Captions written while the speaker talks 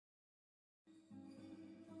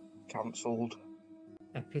cancelled.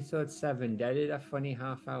 Episode 7, Derrida Funny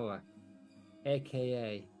Half Hour,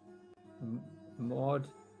 aka Maude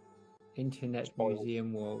Internet Spoiled.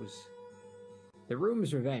 Museum Woes. The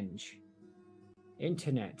Room's Revenge.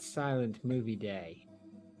 Internet Silent Movie Day.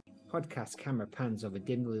 Podcast camera pans over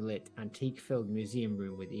dimly lit, antique-filled museum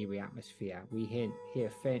room with eerie atmosphere. We hear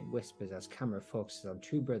faint whispers as camera focuses on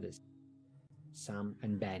two brothers, Sam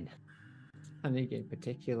and Ben. Standing in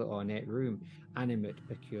particular ornate room, animate,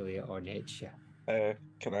 peculiar, or nature.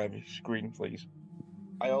 Can I have your screen, please?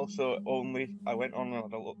 I went on and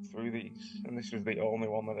had a look through these, and this was the only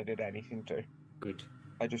one that I did anything to. Good.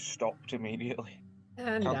 I just stopped immediately.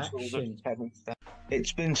 And Cancelled action. at 10 instead.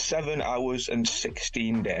 It's been 7 hours and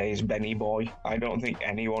 16 days, Benny boy. I don't think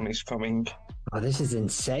anyone is coming. Oh, this is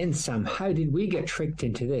insane, Sam. How did we get tricked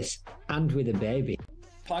into this? And with a baby.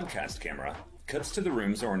 Podcast camera cuts to the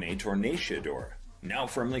room's ornate Ornacia door, now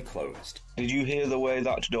firmly closed. Did you hear the way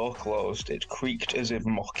that door closed? It creaked as if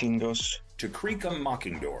mocking us. To creak a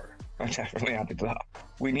mocking door. I definitely added that.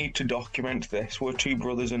 We need to document this. We're two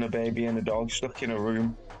brothers and a baby and a dog stuck in a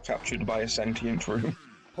room, captured by a sentient room.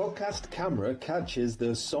 Podcast camera catches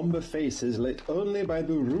the somber faces lit only by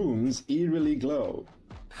the room's eerily glow.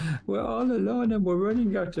 We're all alone and we're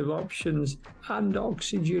running out of options and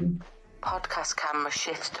oxygen. Podcast camera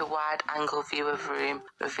shifts to wide-angle view of room,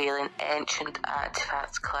 revealing ancient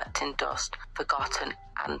artifacts collecting dust, forgotten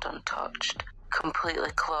and untouched,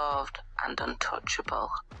 completely clothed and untouchable.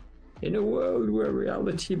 In a world where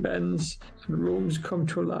reality bends and rooms come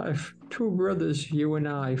to life, two brothers, you and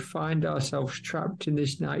I, find ourselves trapped in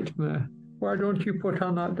this nightmare. Why don't you put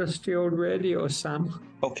on that dusty old radio, Sam?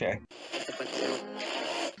 Okay.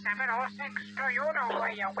 706, do you know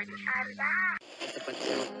where your windshield are?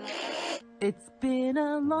 It's been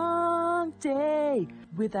a long day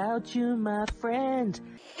without you, my friend.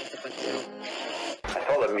 I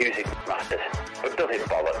thought the music mattered, but does it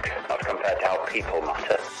bollocks, not compared to how people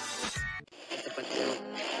matter?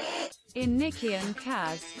 In Nikki and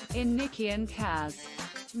Kaz,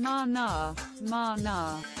 Mana.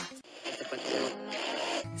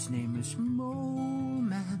 His name is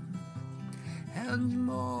Moman, and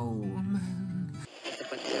Moman.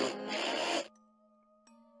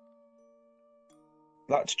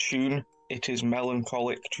 That tune, it is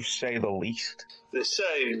melancholic to say the least. The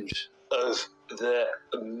sound of the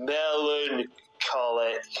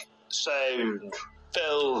melancholic sound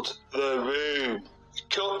filled the room.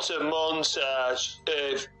 Cut to montage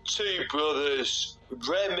of two brothers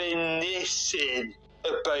reminiscing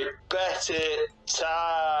about better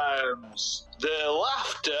times. Their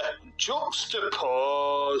laughter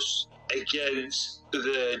juxtaposed against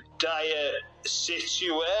the dire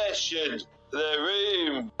situation. The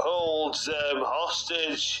room holds them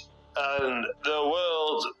hostage and the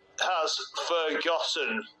world has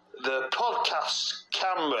forgotten. The podcast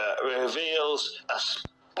camera reveals a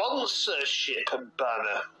sponsorship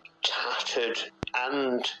banner, tattered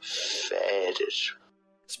and faded.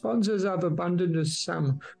 Sponsors have abandoned us,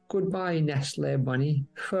 Sam. Goodbye, Nestle Bunny.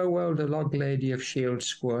 Farewell, the log lady of Shield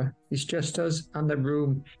Square. It's just us and the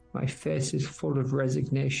room. My face is full of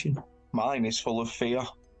resignation. Mine is full of fear,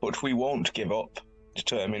 but we won't give up.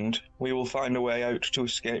 Determined, we will find a way out to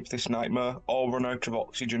escape this nightmare or run out of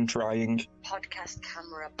oxygen trying. Podcast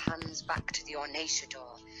camera pans back to the Ornacia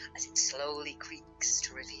door as it slowly creaks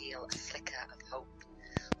to reveal a flicker of hope.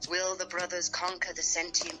 Will the brothers conquer the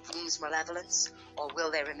sentient room's malevolence, or will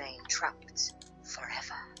they remain trapped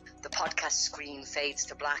forever? The podcast screen fades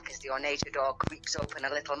to black as the Ornacia door creeps open a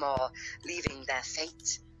little more, leaving their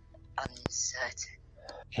fate uncertain.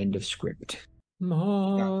 End of script.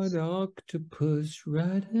 Maud octopus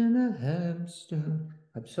riding a hamster.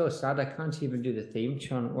 I'm so sad I can't even do the theme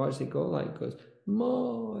chant. What does it go like? It goes,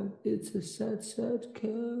 Maud, it's a sad, sad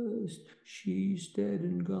coast. She's dead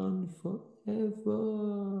and gone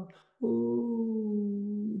forever.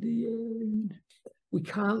 Oh, the end. We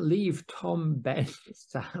can't leave Tom, Ben,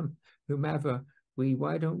 Sam, whomever.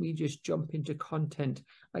 Why don't we just jump into content?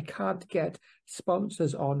 I can't get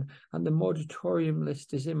sponsors on, and the moratorium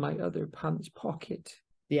list is in my other pants pocket.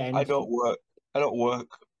 The end. I don't work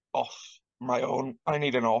off my own. I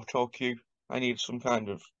need an auto cue. I need some kind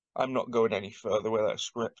of. I'm not going any further with that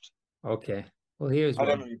script. Okay. Well, here's I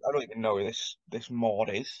one. don't even know who this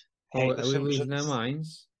Maude is. Oh, are we losing our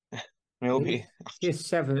minds? Maybe. Here's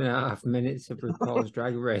 7.5 minutes of RuPaul's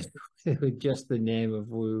Drag Race with just the name of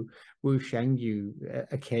Wu Shangyu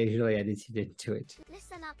occasionally edited into it.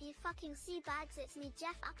 Listen up, you fucking sea bags. It's me,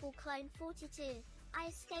 Jeff Apple Clone 42. I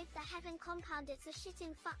escaped the heaven compound. It's a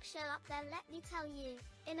shitting fuck show up there, let me tell you.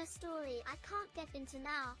 In a story I can't get into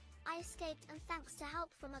now. I escaped and thanks to help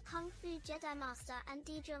from a Kung Fu Jedi Master and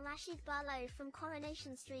Deidre Rashid Barlow from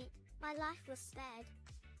Coronation Street, my life was spared.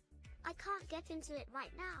 I can't get into it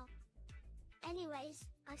right now. Anyways,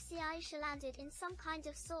 I see Aisha landed in some kind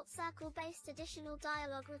of sort circle-based additional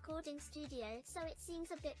dialogue recording studio, so it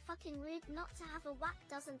seems a bit fucking rude not to have a whack,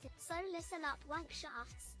 doesn't it? So listen up, wank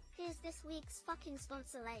shafts. Here's this week's fucking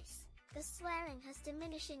sponsor race. The swearing has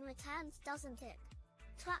diminishing returns, doesn't it?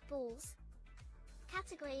 Twat balls.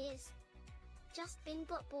 Category is just bin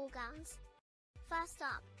butt ball gowns. First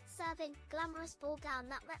up, serving glamorous ball gown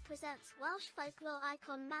that represents Welsh folklore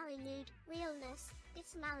icon Mary Lwyd, realness,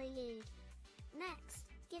 it's Mary Lwyd. Next,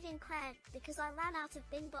 giving cred, because I ran out of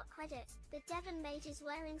bin butt credit, the Devon mage is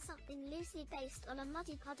wearing something loosely based on a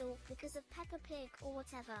muddy puddle because of Peppa Pig or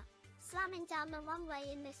whatever. Slamming down the runway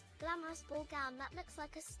in this glamorous ball gown that looks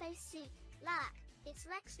like a spacesuit. Lack, it's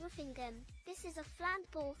Rex Ruffingen. This is a flaned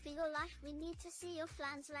ball for your life, we need to see your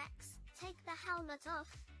flans, Rex. Take the helmet off.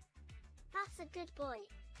 That's a good boy.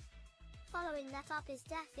 Following that up is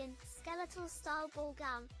Death in skeletal style ball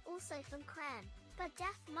gown, also from Cran. But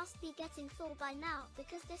Death must be getting full by now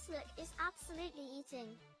because this look is absolutely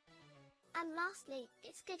eating. And lastly,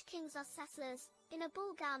 it's Good Kings Us Settlers, in a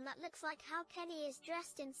ball gown that looks like how Kenny is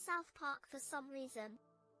dressed in South Park for some reason.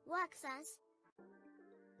 Works as.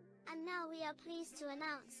 And now we are pleased to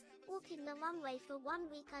announce, walking the runway for 1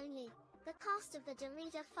 week only, the cast of the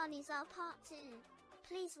Derrida Funnies are Part 2.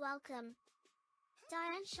 Please welcome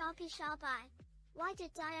Diane Sharpie Sharpie. Why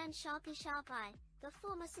did Diane Sharpie Sharpie, the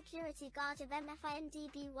former security guard of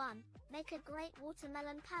MFINDB1, make a great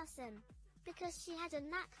watermelon person? Because she had a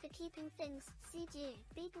knack for keeping things CG.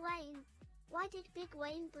 Big Wayne. Why did Big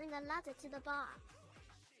Wayne bring a ladder to the bar?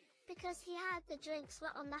 Because he heard the drinks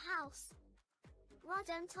were on the house. Rod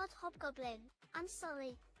and Todd Hobgoblin. I'm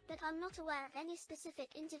sorry, but I'm not aware of any specific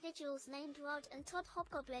individuals named Rod and Todd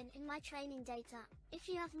Hobgoblin in my training data. If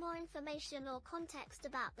you have more information or context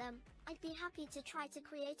about them, I'd be happy to try to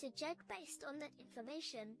create a joke based on that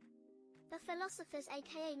information. The philosophers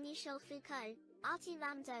aka Michel Foucault, Artie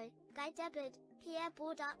Ramdo, Guy Debord, Pierre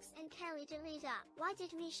Bourdax and Kerry Derrida. Why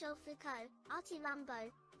did Michel Foucault, Artie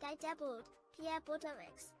Rambo, Guy Debord, Pierre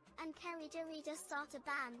Bourdax, and Kerry Derrida start a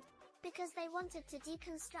band? Because they wanted to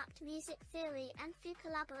deconstruct music theory and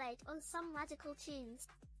collaborate on some radical tunes.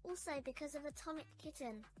 Also because of Atomic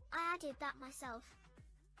Kitten. I added that myself.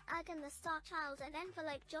 Ergen the Starchild and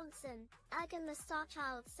Envelope Johnson. Ergen the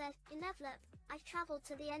Starchild said, Envelope, I've traveled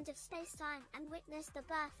to the end of space-time and witnessed the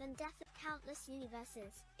birth and death of countless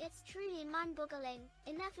universes. It's truly mind-boggling.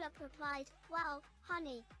 Envelope replied, well,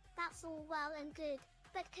 honey, that's all well and good,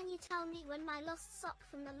 but can you tell me when my lost sock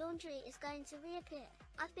from the laundry is going to reappear?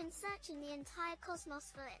 I've been searching the entire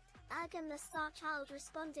cosmos for it. Ergen the Starchild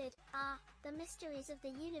responded, the mysteries of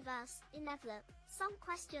the universe, Envelope. Some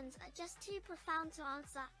questions are just too profound to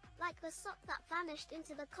answer, like the sock that vanished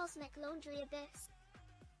into the cosmic laundry abyss.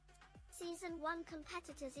 Season 1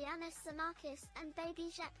 competitors Yanis Xenakis and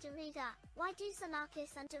baby Jacques Derrida. Why do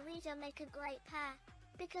Xenakis and Derrida make a great pair?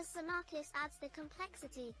 Because Xenakis adds the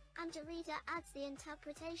complexity, and Derrida adds the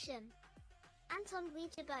interpretation. Anton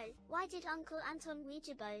Ouijabo. Why did Uncle Anton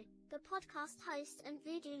Ouijabo, the podcast host and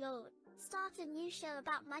voodoo lord, start a new show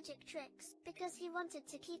about magic tricks? Because he wanted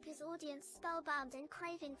to keep his audience spellbound and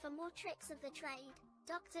craving for more tricks of the trade.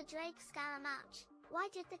 Dr. Drake Scaramouche. Why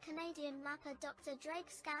did the Canadian rapper Dr. Drake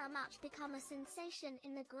Scaramouche become a sensation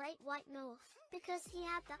in the Great White North? Because he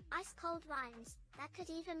had the ice-cold rhymes that could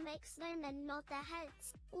even make snowmen nod their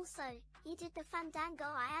heads. Also, he did the fandango,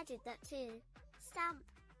 I added that too. Stamp.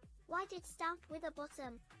 Why did Stamp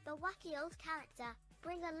Witherbottom, the wacky old character,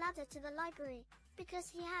 bring a ladder to the library? Because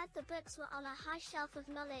he heard the books were on a high shelf of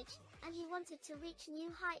knowledge, and he wanted to reach new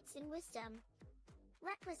heights in wisdom.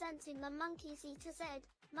 Representing the monkeys E to Z,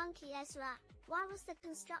 Monkey Ezra. Why was the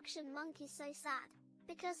construction monkey so sad?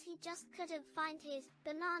 Because he just couldn't find his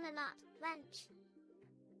banana nut wrench.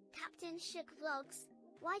 Captain Shook Vlogs.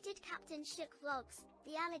 Why did Captain Shook Vlogs,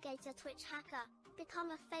 the alligator Twitch hacker,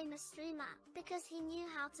 become a famous streamer? Because he knew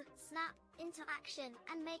how to snap into action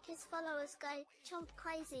and make his followers go chomp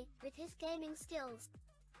crazy with his gaming skills.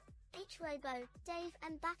 H-Robo, Dave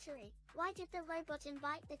and Battery. Why did the robot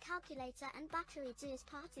invite the calculator and Battery to his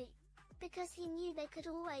party? Because he knew they could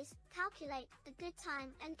always calculate a good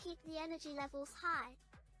time and keep the energy levels high.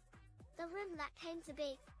 The Room That Came to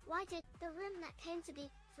Be. Why did the Room That Came to Be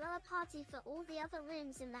throw a party for all the other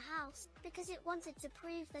rooms in the house? Because it wanted to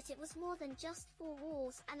prove that it was more than just 4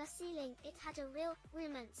 walls and a ceiling, it had a real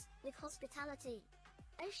romance with hospitality.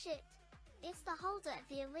 Oh shit. It's the holder of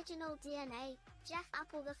the original DNA, Jeff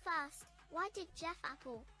Apple the First. Why did Jeff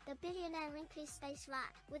Apple, the billionaire wrinkly space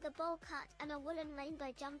rat with a bowl cut and a woolen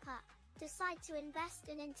rainbow jumper, decide to invest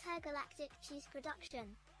in intergalactic cheese production.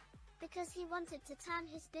 Because he wanted to turn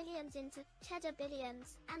his billions into cheddar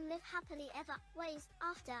billions and live happily ever ways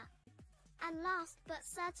after. And last but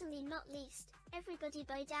certainly not least, everybody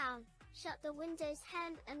bow down, shut the windows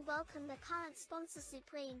hand and welcome the current sponsor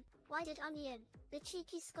supreme, Whited Onion, the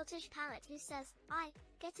cheeky Scottish parrot who says, "I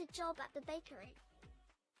get a job at the bakery."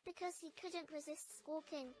 Because he couldn't resist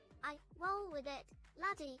squawking, "I roll with it,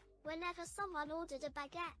 laddie," whenever someone ordered a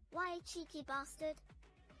baguette. Why, cheeky bastard?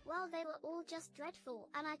 Well, they were all just dreadful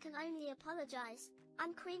and I can only apologize.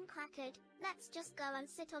 I'm cream crackered. Let's just go and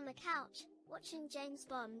sit on the couch, watching James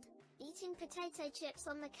Bond. Eating potato chips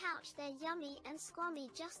on the couch, they're yummy and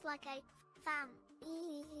squammy just like a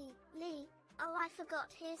family. Oh, I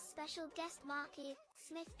forgot, here's special guest Marky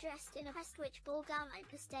Smith dressed in a Prestwich ball gown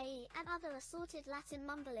opus Dei and other assorted Latin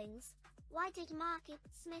mumblings. Why did Marky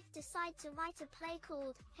Smith decide to write a play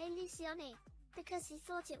called Hey Luciani? Because he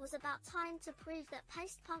thought it was about time to prove that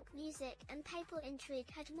post-punk music and papal intrigue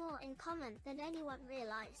had more in common than anyone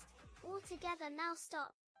realized. Altogether, now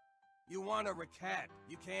stop. You want a recap.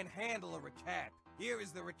 You can't handle a recap. Here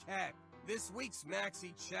is the recap. This week's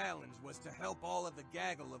Maxi Challenge was to help all of the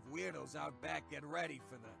gaggle of weirdos out back get ready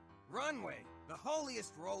for the runway. The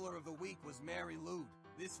holiest roller of the week was Mary Lude.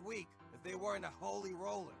 This week, if they weren't a holy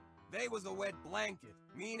roller, they was a wet blanket,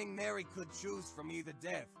 meaning Mary could choose from either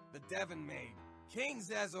Dev, the Devon maid, King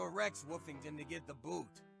Zaz or Rex Woofington to get the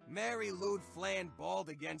boot. Mary Lude flan balled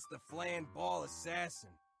against the flan ball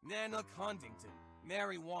assassin, Nanook Huntington.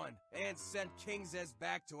 Mary won, and sent King Zaz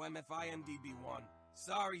back to MFIMDB 1.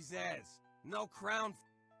 Sorry, Zaz. No crown.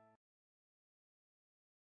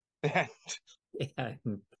 Yeah.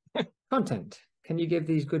 Content. Can you give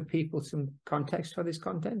these good people some context for this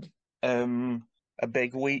content? A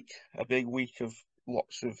big week of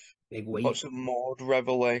lots of Maude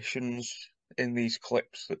revelations in these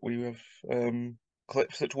clips that we have,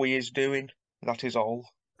 clips that we is doing. That is all.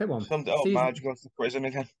 Come on. Marge goes to prison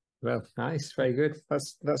again. Well, nice, very good.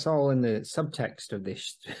 That's all in the subtext of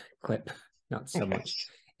this clip, not so much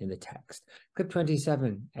in the text. Clip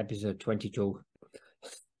 27, episode 22.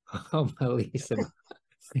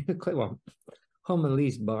 Clip 1. Home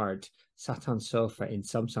Elise Bard sat on sofa in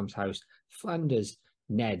Sumsum's house. Flanders,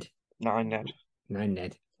 Ned. Nine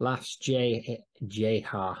Ned. Laughs J.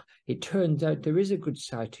 Ha. It turns out there is a good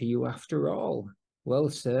side to you after all.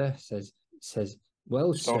 Well, sir, says,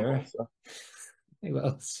 well, sir.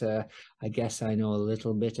 Well, sir, I guess I know a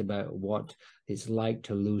little bit about what it's like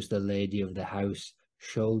to lose the lady of the house.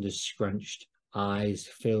 Shoulders scrunched, eyes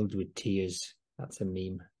filled with tears. That's a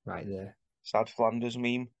meme right there. Sad Flanders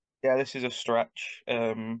meme. Yeah, this is a stretch.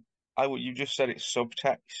 You just said it's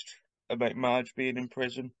subtext about Marge being in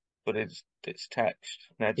prison, but it's text.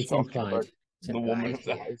 Ned's talking about the woman of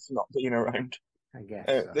the house not being around. I guess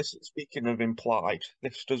so. This, speaking of implied,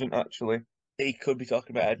 this doesn't actually. He could be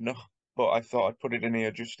talking about Edna, but I thought I'd put it in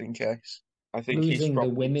here just in case. I think losing he's probably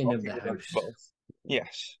the women of talking the about house. both.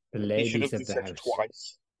 Yes, the he should ladies have of the said house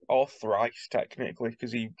twice or thrice technically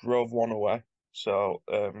because he drove one away. So,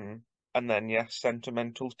 and then yes,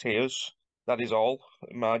 sentimental tears. That is all.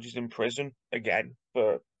 Marge is in prison again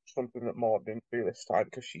for something that Maude didn't do this time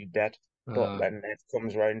because she's dead. But then Ned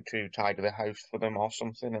comes round to tidy the house for them or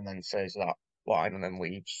something, and then says that line and then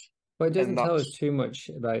leaves. Well, it doesn't tell us too much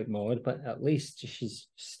about Maude, but at least she's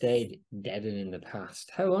stayed dead and in the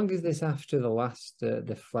past. How long is this after the last,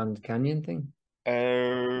 the Fland Canyon thing?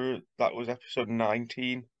 That was episode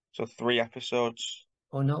 19, so 3 episodes.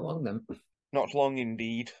 Oh, not long then. Not long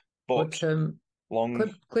indeed, but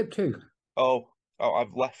long. Clip 2. Oh,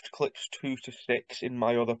 I've left clips 2 to 6 in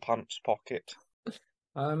my other pants pocket.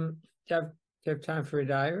 Do you have time for a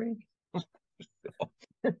diary?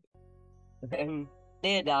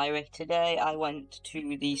 Dear diary, today I went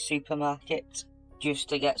to the supermarket just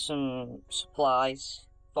to get some supplies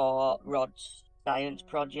for Rod's science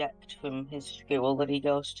project from his school that he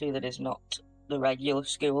goes to that is not the regular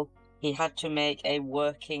school. He had to make a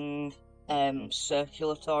working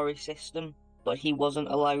circulatory system, but he wasn't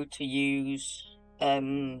allowed to use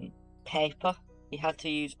paper. He had to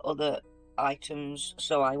use other items,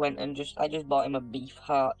 so I went and I just bought him a beef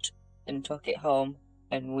heart and took it home,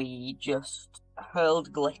 and we just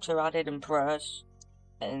hurled glitter at it and prayers.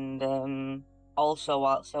 And also,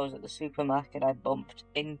 whilst I was at the supermarket, I bumped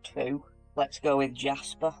into, let's go with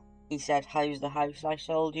Jasper. He said, "How's the house I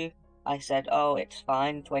sold you?" I said, "Oh, it's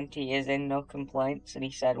fine, 20 years in, no complaints." And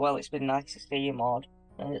he said, "Well, it's been nice to see you, Maude."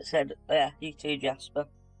 And it said, "Yeah, you too, Jasper."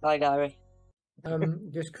 Bye, diary.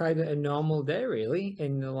 Just kind of a normal day, really,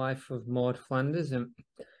 in the life of Maude Flanders. And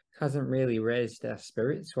hasn't really raised our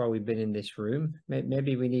spirits while we've been in this room.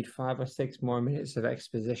 Maybe we need 5 or 6 more minutes of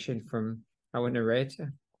exposition from our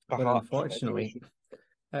narrator. But Perhaps, unfortunately,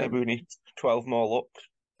 maybe we need 12 more looks.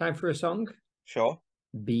 time for a song? Sure.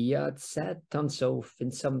 Beard sat on sofa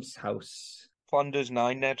in some's house. Flanders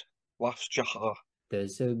 9, Ned. Laughs Jacques.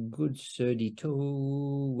 There's a good sturdy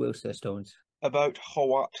toe, Wilson Stones. About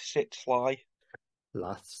Howat sits lie.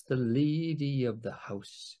 That's the lady of the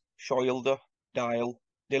house. Shoulder, dial,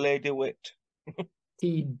 delay de wit.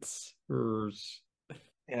 Teeds. The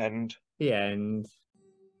end. The end.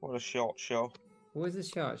 What a short show. It was a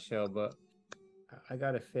short show, but I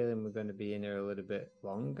got a feeling we're going to be in here a little bit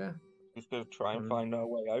longer. Just going to try and find our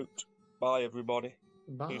way out. Bye, everybody.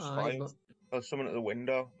 Bye. Who's fired? There's someone at the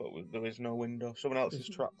window, but there is no window. Someone else is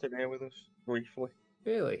trapped in here with us, briefly.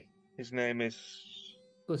 Really? His name is...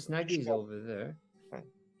 Plus Nagy's over there.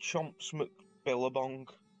 Chomps McBillabong.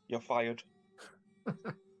 You're fired.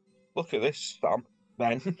 Look at this, Sam.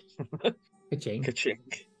 Ben. Ka-ching. Ka-ching.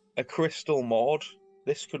 A crystal Maude.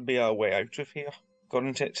 This could be our way out of here,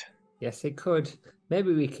 couldn't it? Yes, it could.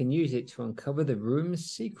 Maybe we can use it to uncover the room's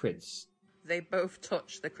secrets. They both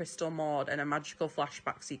touch the crystal Maude and a magical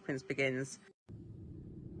flashback sequence begins.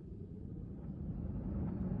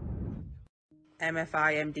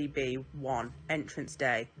 MFIMDB 1. Entrance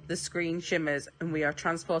day. The screen shimmers and we are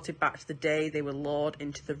transported back to the day they were lured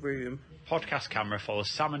into the room. Podcast camera follows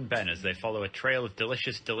Sam and Ben as they follow a trail of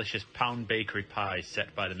delicious pound bakery pies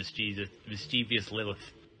set by the mischievous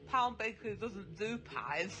Lilith. Pound bakery doesn't do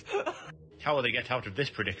pies. How will they get out of this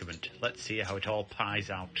predicament? Let's see how it all pies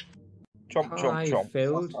out. Chomp, chomp,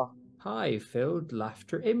 chomp. Pie-filled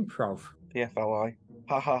laughter improv. PFLI.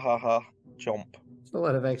 Ha ha ha ha. Chomp. There's a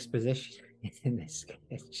lot of exposition in this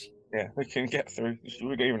sketch. Yeah, we can get through.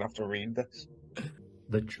 We don't even have to read this.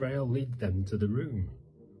 The trail leads them to the room.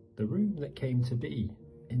 The room that came to be.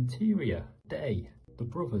 Interior, day. The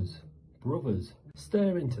brothers,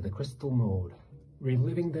 stare into the crystal Maude,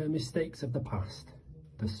 reliving their mistakes of the past.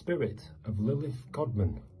 The spirit of Lilith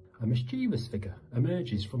Godman, a mischievous figure,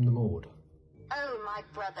 emerges from the Maude. Oh, my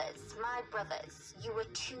brothers, you were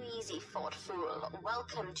too easy for a fool.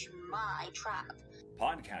 Welcome to my trap.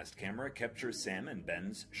 Podcast camera captures Sam and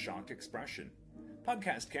Ben's shocked expression.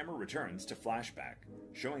 Podcast camera returns to flashback,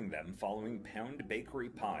 showing them following Pound Bakery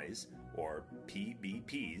Pies, or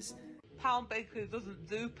PBPs. Pound bakery doesn't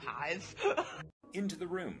do pies. Into the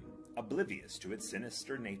room, oblivious to its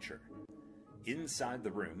sinister nature. Inside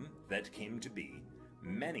the room that came to be,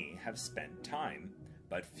 many have spent time,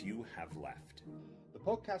 but few have left. The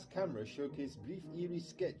podcast camera showcased brief eerie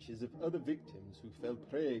sketches of other victims who fell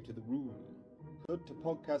prey to the room. Cut to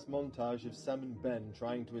podcast montage of Sam and Ben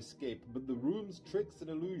trying to escape, but the room's tricks and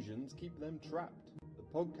illusions keep them trapped. The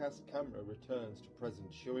podcast camera returns to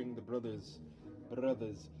present, showing the brothers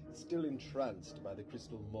still entranced by the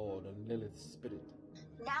crystal Maude and Lilith's spirit.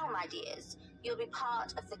 Now, my dears, you'll be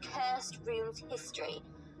part of the cursed room's history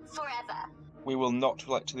forever. We will not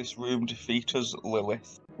let this room defeat us,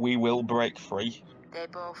 Lilith. We will break free. They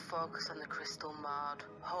both focus on the crystal Maude,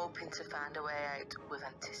 hoping to find a way out with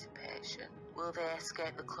anticipation. Will they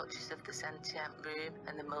escape the clutches of the sentient room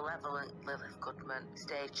and the malevolent Lilith Goodman?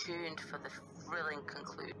 Stay tuned for the thrilling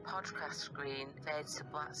conclude. Podcast screen fades to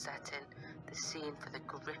black setting, the scene for the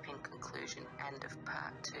gripping conclusion, end of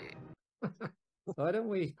part 2. Why don't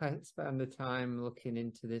we spend the time looking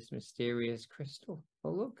into this mysterious crystal?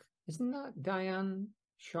 Oh, look, isn't that Diane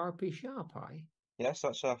Sharpie Sharpeye? Yes,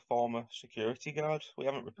 that's our former security guard. We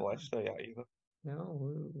haven't replaced her yet either. No,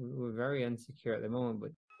 we're very insecure at the moment,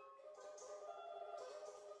 but...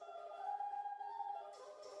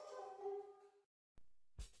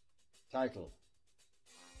 Title: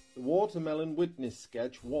 The Watermelon Witness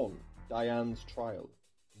Sketch 1, Diane's Trial.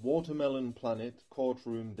 Watermelon Planet,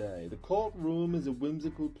 Courtroom Day. The courtroom is a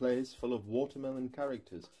whimsical place full of watermelon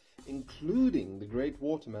characters, including the Great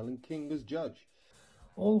Watermelon King as judge.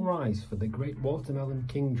 All rise for the Great Watermelon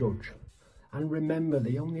King judge. And remember,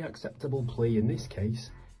 the only acceptable plea in this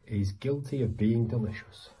case is guilty of being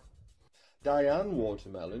delicious. Diane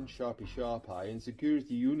Watermelon, Sharpie Sharpeye, in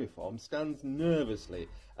security uniform, stands nervously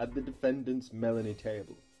at the defendant's melony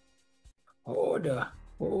table. Order!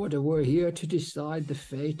 We're here to decide the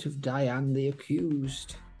fate of Diane the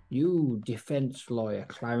accused. You, defense lawyer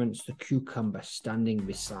Clarence the Cucumber, standing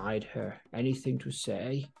beside her. Anything to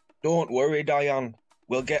say? Don't worry, Diane.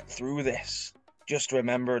 We'll get through this. Just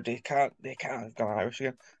remember, they can't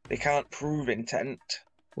prove intent.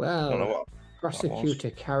 Well,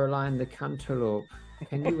 Prosecutor Caroline the Cantaloupe,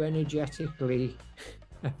 can you energetically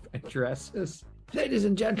address us? Ladies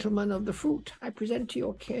and gentlemen of the fruit, I present to you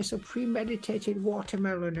a case of premeditated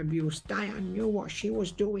watermelon abuse. Diane knew what she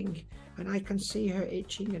was doing, and I can see her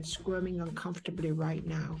itching and squirming uncomfortably right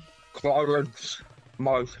now. Clarence,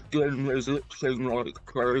 my skin is itching like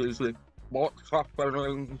crazy. What's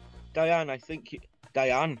happening? Diane, I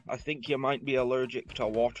think you might be allergic to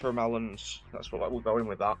watermelons. That's what we're going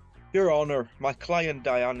with that. Your Honor, my client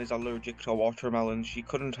Diane is allergic to watermelons. She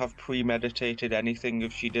couldn't have premeditated anything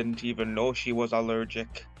if she didn't even know she was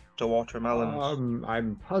allergic to watermelons.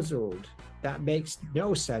 I'm puzzled. That makes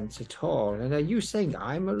no sense at all. And are you saying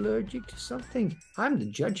I'm allergic to something? I'm the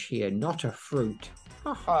judge here, not a fruit.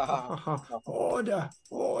 Order,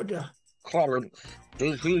 order. Clarence,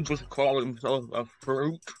 does he just call himself a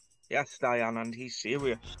fruit? Yes, Diane, and he's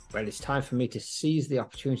serious. Well, it's time for me to seize the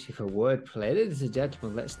opportunity for wordplay. Ladies and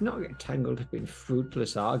gentlemen, let's not get tangled up in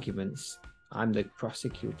fruitless arguments. I'm the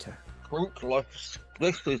prosecutor. Fruitless?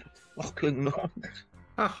 This is fucking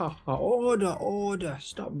nuts. Order, order.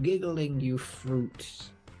 Stop giggling, you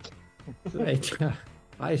fruits. Later,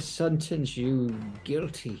 I sentence you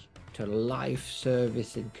guilty to life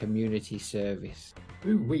service and community service.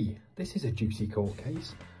 Ooh-wee, this is a juicy court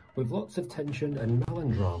case, with lots of tension and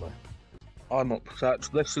melodrama. I'm upset.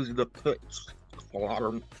 This is the pits,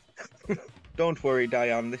 Clarence. Don't worry,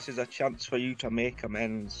 Diane. This is a chance for you to make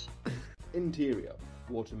amends. Interior,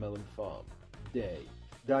 watermelon farm. Day.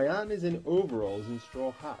 Diane is in overalls and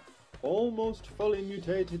straw hat, almost fully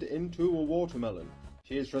mutated into a watermelon.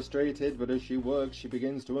 She is frustrated, but as she works, she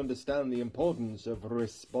begins to understand the importance of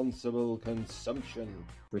responsible consumption.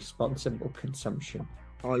 Responsible consumption.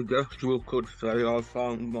 I guess you could say I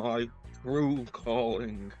found my true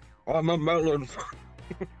calling. I'm a melon.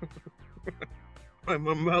 I'm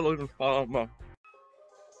a melon farmer.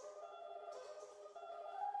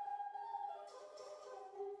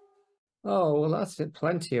 Oh, well, that's it.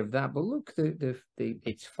 Plenty of that. But look,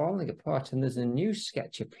 it's falling apart, and there's a new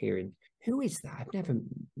sketch appearing. Who is that? I've never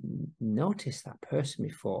noticed that person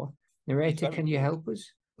before. Narrator, can you help us?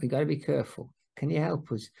 We got to be careful. Can you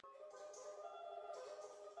help us?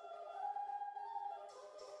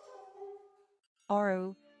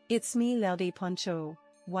 Oro, it's me, Lady Poncho,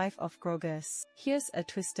 wife of Grogus. Here's a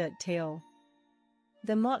twisted tale.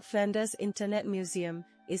 The Maude Flanders Internet Museum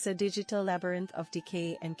is a digital labyrinth of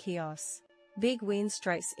decay and chaos. Big Wayne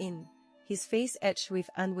strikes in, his face etched with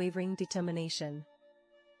unwavering determination.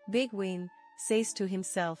 Big Wayne says to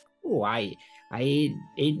himself, Oh, I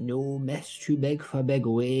ain't no mess too big for Big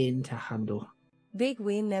Wayne to handle. Big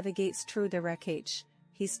Wayne navigates through the wreckage,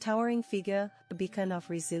 his towering figure a beacon of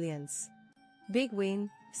resilience. Big Wayne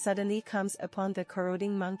suddenly comes upon the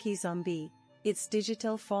corroding monkey zombie, its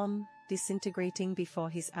digital form disintegrating before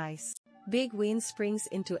his eyes. Big Wayne springs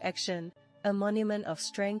into action, a monument of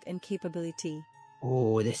strength and capability.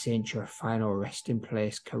 Oh, this ain't your final resting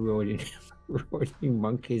place, corroding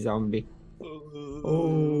monkey zombie.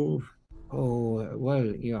 Oh, well,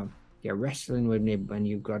 you're wrestling with me when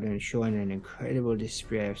you've got and showing an incredible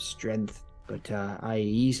display of strength. But I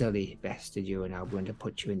easily bested you, and I'm going to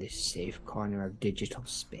put you in this safe corner of digital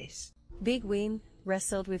space. Big Wayne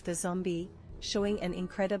wrestled with the zombie, showing an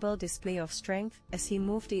incredible display of strength as he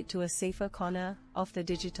moved it to a safer corner of the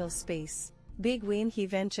digital space. Big Wayne he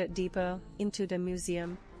ventured deeper into the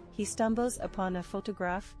museum. He stumbles upon a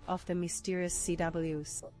photograph of the mysterious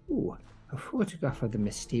CWs. Ooh, a photograph of the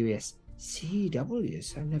mysterious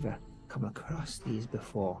CWs. I've never come across these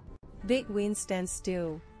before. Big Wayne stands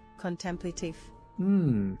still, contemplative.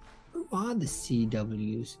 Who are the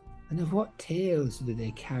CWs, and of what tales do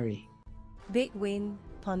they carry? Big Wayne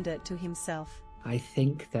pondered to himself. I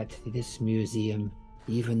think that this museum,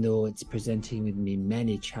 even though it's presenting with me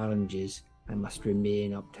many challenges, I must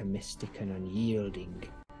remain optimistic and unyielding.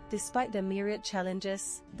 Despite the myriad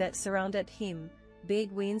challenges that surrounded him,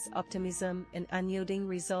 Big Wayne's optimism and unyielding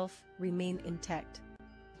resolve remained intact.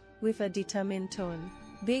 With a determined tone,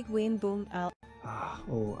 Big Wayne boomed out,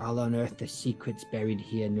 I'll unearth the secrets buried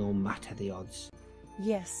here no matter the odds.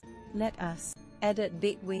 Yes, let us, added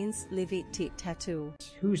Big Wayne's livid teeth tattoo.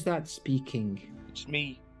 Who's that speaking? It's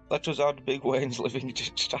me. Let us add Big Wayne's living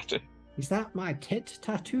tit tattoo. Is that my tit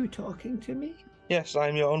tattoo talking to me? Yes,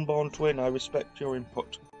 I'm your unborn twin. I respect your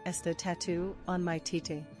input. As the tattoo on my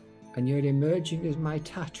titty. And you're emerging as my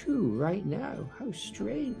tattoo right now. How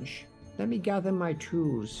strange. Let me gather my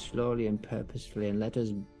tools slowly and purposefully, and let us,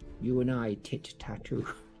 you and I, tit tattoo.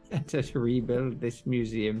 Let us rebuild this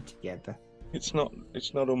museum together. It's not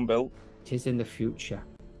unbuilt. It is in the future.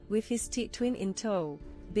 With his tit twin in tow,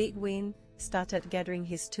 Big Wayne started gathering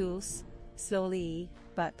his tools, slowly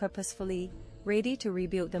but purposefully, ready to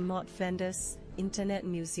rebuild the Maude Flanders Internet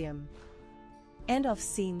Museum. End of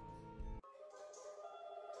scene.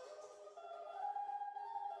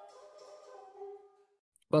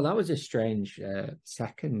 Well, that was a strange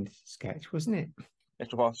second sketch, wasn't it?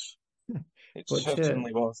 It was. It But,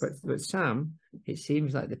 certainly was. But Sam, it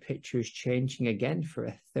seems like the picture is changing again for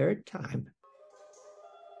a third time.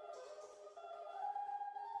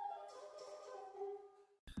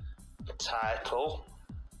 Title: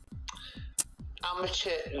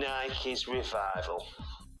 Amateur Nike's Revival.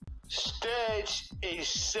 Stage is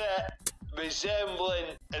set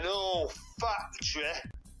resembling an old factory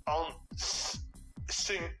on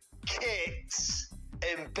St. Kitts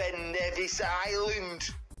in Ben Nevis Island.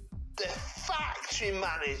 The factory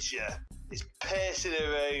manager is pacing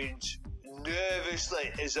around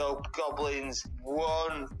nervously as hobgoblins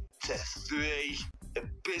 1 to 3 are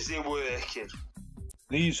busy working.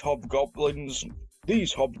 These hobgoblins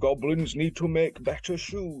need to make better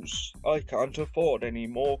shoes. I can't afford any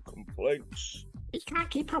more complaints. We can't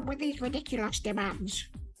keep up with these ridiculous demands.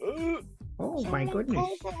 Oh my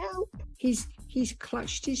goodness. He's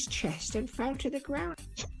clutched his chest and fell to the ground.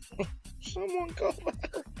 Someone call for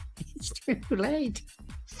help. It's too late.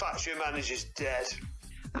 Factory manager's dead.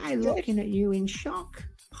 I'm looking at you in shock.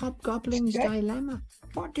 Hobgoblin's dilemma.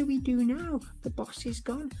 What do we do now? The boss is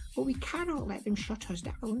gone, but we cannot let them shut us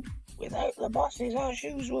down. Without the bosses, our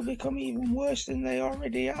shoes will become even worse than they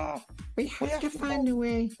already are. We have to find a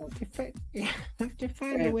way to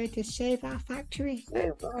save our factory.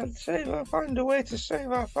 Find a way to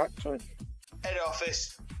save our factory. Head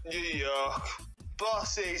office, New York.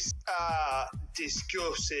 Bosses are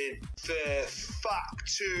discussing the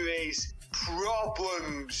factory's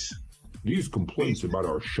problems. These complaints about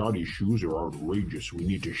our shoddy shoes are outrageous. We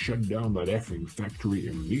need to shut down that effing factory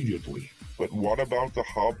immediately. But what about the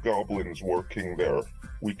hobgoblins working there?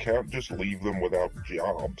 We can't just leave them without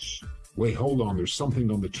jobs. Wait, hold on. There's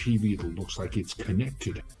something on the TV that looks like it's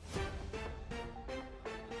connected.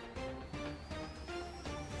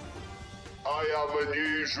 I am a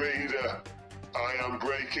newsreader. I am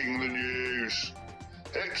breaking the news.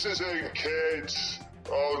 Hipsters and kids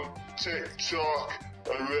on TikTok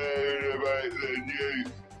are raving about the new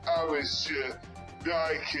amateur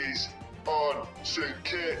Nikes on St.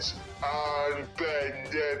 Kitts and Ben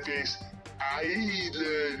Nevis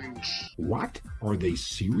Island. What? Are they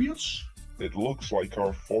serious? It looks like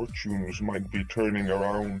our fortunes might be turning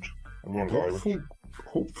around.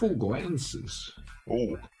 Hopeful glances.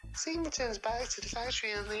 Oh. Scene returns back to the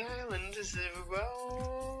factory on the island as the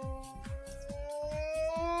road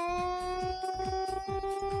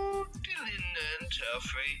and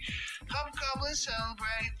tough-free hobgoblins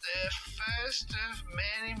celebrate their first of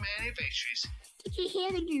many victories. Did you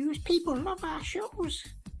hear the news? People love our shows.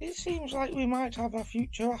 It seems like we might have a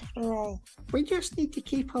future after all. We just need to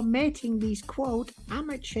keep on making these, quote,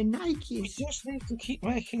 amateur Nikes. We just need to keep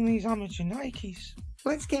making these amateur Nikes.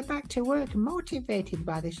 Let's get back to work, motivated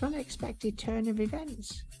by this unexpected turn of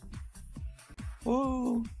events.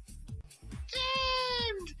 Woo! And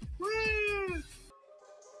woo!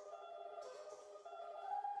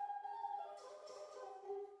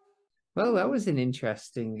 Well, that was an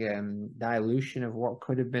interesting dilution of what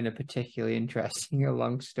could have been a particularly interesting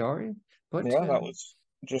long story. But yeah, that was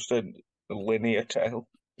just a linear tale.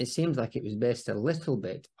 It seems like it was based a little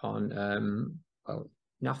bit on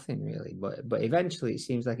nothing really, but eventually it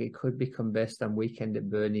seems like it could become based on Weekend at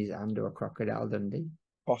Bernie's and or Crocodile Dundee.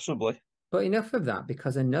 Possibly. But enough of that,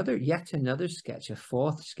 because yet another sketch, a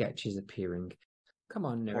fourth sketch is appearing. Come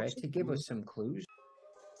on, narrator, give us some clues.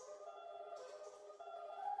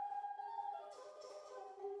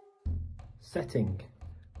 Setting: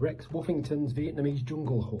 Rex Woffington's Vietnamese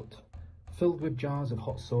jungle hut, filled with jars of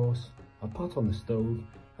hot sauce, a pot on the stove,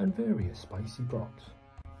 and various spicy broths.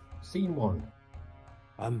 Scene 1.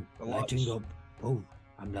 I'm lighting up. Oh,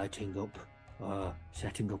 I'm lighting up.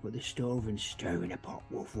 Setting up at the stove and stirring a pot.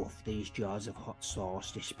 Woof woof. These jars of hot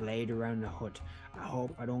sauce displayed around the hut. I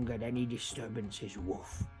hope I don't get any disturbances.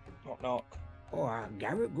 Woof. Knock knock. Oh,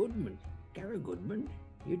 Garrett Goodman. Garrett Goodman.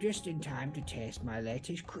 You're just in time to taste my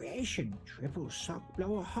latest creation, triple sock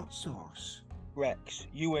blower hot sauce. Rex,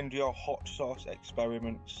 you and your hot sauce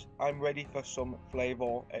experiments. I'm ready for some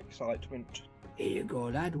flavour excitement. Here you go,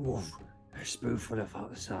 lad. Woof. A spoonful of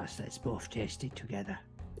hot sauce. Let's both taste it together.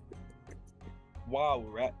 Wow,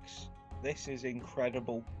 Rex. This is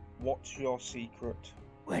incredible. What's your secret?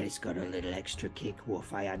 Well, it's got a little extra kick.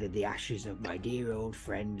 Woof. I added the ashes of my dear old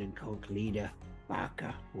friend and cult leader,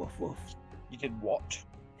 Barker. Woof woof. You did what?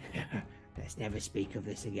 Let's never speak of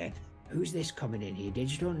this again. Who's this coming in here?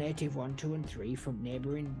 Digital Native 1, 2 and 3 from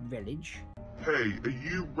neighbouring village? Hey, are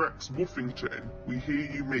you Rex Woffington? We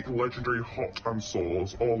hear you make legendary hot and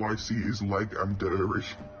sauce. All I see is leg and dairy.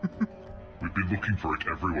 We've been looking for it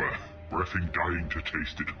everywhere. We're effing dying to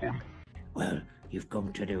taste it, hun. Well, You've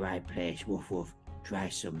come to the right place, woof woof. Try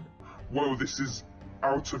some. Whoa, this is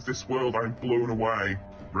out of this world. I'm blown away.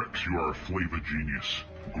 Rex, you are a flavour genius.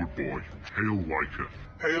 Good boy. Hail Leica.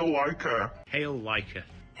 Hail Leica. Hail Leica.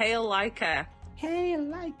 Hail Leica. Hey,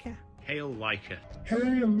 Leica. Hail Leica.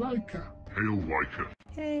 Hail Leica. Hail Leica.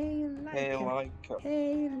 Hey, Leica. Hail Leica.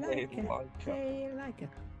 Hey, Hail Leica. Leica. Hey, Leica.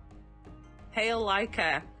 Hail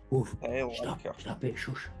Leica. Woof. Hail Stop, Leica. stop it,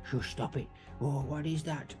 shush, shush, stop it. Oh, what is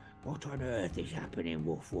that? What on earth is happening?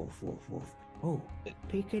 Woof, woof, woof, woof. Oh,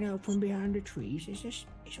 peeking out from behind the trees. It's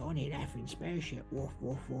only an effing spaceship. Woof,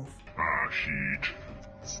 woof, woof. Ah, shit.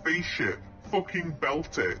 Spaceship. Fucking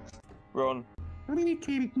belt it. Run.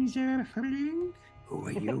 Greetings, Earthling. Who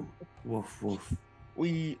are you? Woof, woof.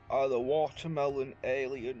 We are the watermelon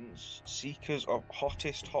aliens, seekers of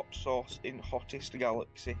hottest hot sauce in hottest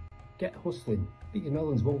galaxy. Get hustling. These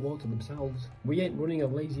melons won't water themselves. We ain't running a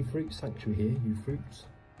lazy fruit sanctuary here, you fruits.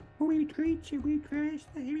 We treat you, we praise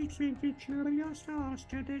the signature of your sauce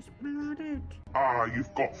to this planet. Ah,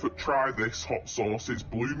 you've got to try this hot sauce. It's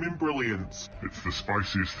blooming brilliant. It's the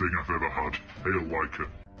spiciest thing I've ever had. Hail Leica.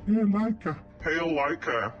 Hail Leica. Hail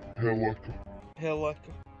Leica. Hail Leica. Hail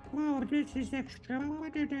Leica. Wow, this is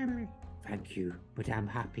extraordinary. Thank you, but I'm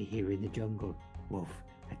happy here in the jungle. Woof.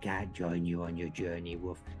 I can't join you on your journey,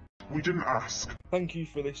 woof. We didn't ask. Thank you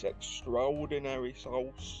for this extraordinary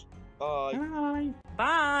sauce. Bye.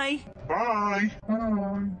 Bye. Bye.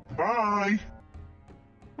 Bye. Bye.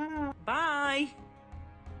 Bye. Bye.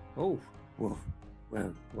 Oh, woof.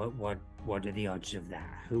 Well, what are the odds of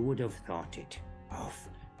that? Who would have thought it? Oh,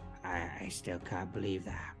 I still can't believe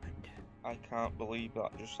that happened. I can't believe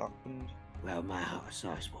that just happened. Well, my hot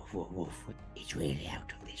sauce, woof, woof, woof, it's really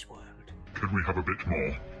out of this world. Can we have a bit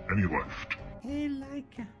more? Any left? Hey,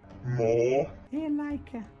 Leica. More. Hey,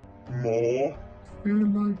 Leica. More. Hail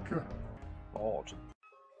Leica. Maude.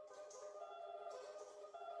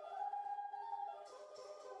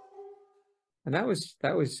 And that was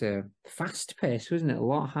fast paced, wasn't it? A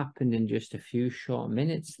lot happened in just a few short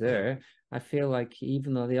minutes there. I feel like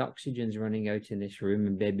even though the oxygen's running out in this room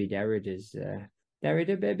and baby Derrida's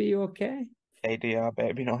Derrida, baby, you okay? ADR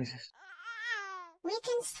baby noises.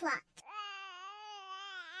 Reconstruct.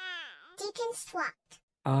 Deconstruct.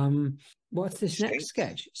 What's this next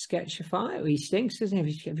sketch? Sketchify? He stinks, doesn't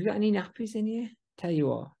he? Have you got any nappies in here? Tell you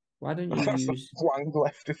what, why don't you use Wang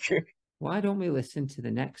left of you? Why don't we listen to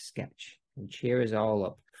the next sketch and cheer us all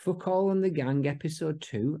up? Fuck All and the Gang, Episode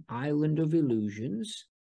 2, Island of Illusions.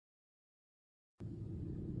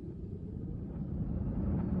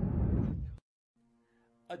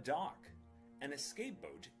 A dock. An escape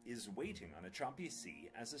boat is waiting on a choppy sea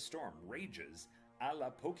as a storm rages, a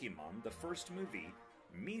la Pokemon the first movie,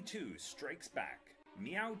 Mewtwo Strikes Back.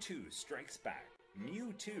 Meow2 Strikes Back.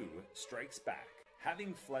 Mewtwo Strikes Back.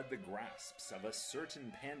 Having fled the grasps of a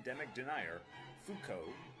certain pandemic denier,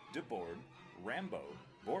 Foucault, Debord, Rambo,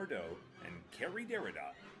 Bordeaux, and Carrie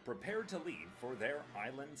Derrida prepare to leave for their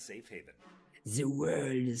island safe haven. The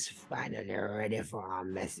world is finally ready for our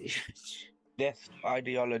message. Death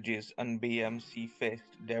ideologies and BMC faith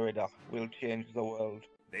Derrida will change the world.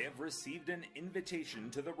 They have received an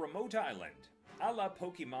invitation to the remote island, a la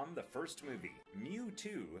Pokemon the first movie,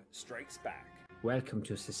 Mewtwo Strikes Back. Welcome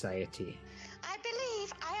to society. I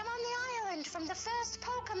believe I am on the island from the first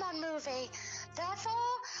Pokemon movie.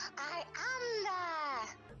 Therefore, I am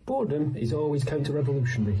there. Boredom is always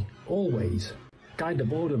counter-revolutionary. Always. Guide to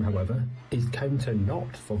Boredom, however, is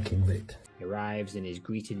counter-not fucking lit. He arrives and is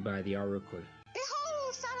greeted by the Oracle.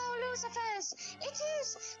 Behold, fellow Lucifers, it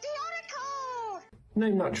is the Oracle! Now,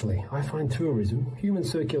 naturally, I find tourism, human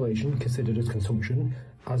circulation considered as consumption,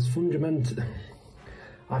 as fundamental...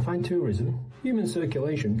 I find tourism, human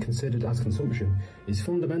circulation considered as consumption, is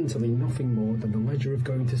fundamentally nothing more than the leisure of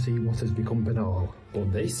going to see what has become banal.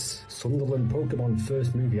 But this, Sunderland Pokemon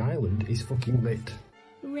First Movie Island, is fucking lit.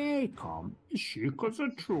 Welcome, seekers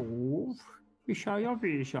of truth. We show your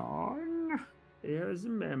vision. Here's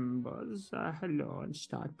members. Hello, and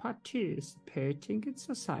start participating in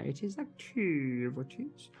society's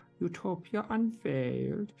activities. Utopia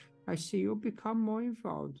unveiled. I see you become more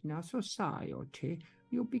involved in our society.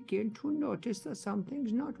 You begin to notice that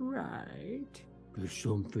something's not right. There's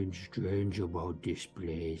something strange about this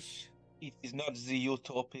place. It is not the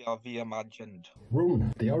utopia we imagined.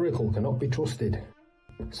 Run, the Oracle cannot be trusted.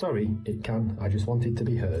 Sorry, it can, I just wanted to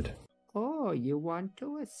be heard. Oh, you want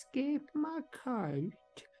to escape my cult?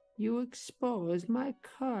 You expose my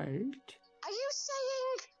cult? Are you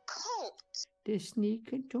saying cult? They sneak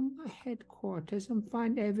into my headquarters and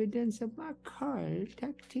find evidence of my cult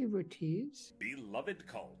activities. Beloved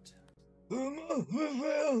cult.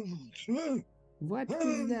 What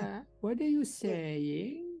is that? What are you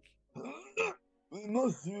saying? We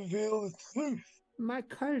must reveal the truth. My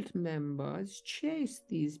cult members chase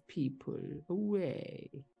these people away.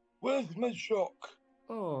 Where's my Jacques?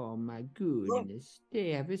 Oh my goodness, they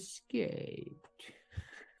have escaped.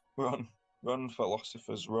 Run, run,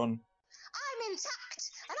 philosophers, run. I'm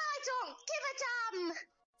intact, and I don't give a damn!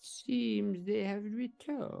 Seems they have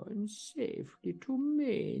returned safely to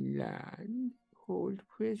mainland. Hold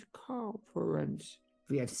press conference.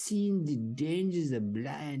 We have seen the dangers of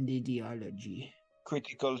blind ideology.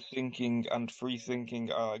 Critical thinking and free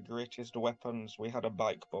thinking are our greatest weapons. We had a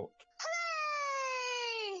bike boat.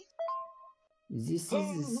 This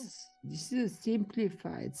is a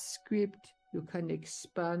simplified script. You can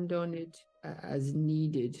expand on it as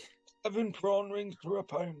needed. 7 prawn rings for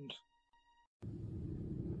 £1.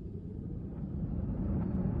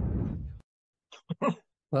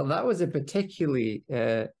 Well, that was a particularly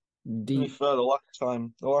To be deep. fair, the last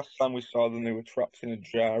time we saw them, they were trapped in a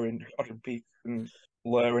jar in Jordan Peterson's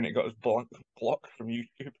lair, and it got us blocked from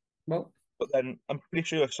YouTube. Well, but then I'm pretty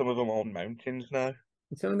sure some of them are on mountains now.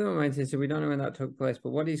 Some of them are mountains, so we don't know when that took place.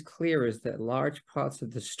 But what is clear is that large parts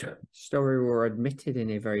of the story were admitted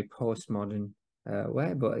in a very postmodern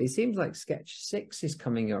way. But it seems like Sketch 6 is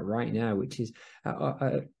coming up right now, which is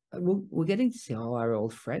we're getting to see all our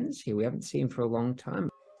old friends here. We haven't seen for a long time.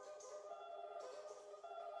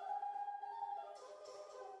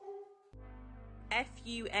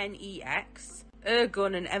 Funex,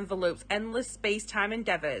 Ergun and Envelope's endless space-time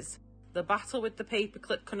endeavours, the battle with the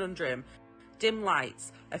paperclip conundrum, dim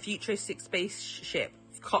lights, a futuristic spaceship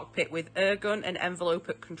cockpit with Ergun and Envelope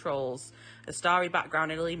at controls. A starry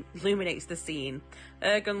background illuminates the scene.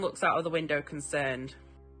 Ergun looks out of the window concerned.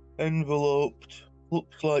 Enveloped.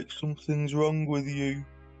 Looks like something's wrong with you.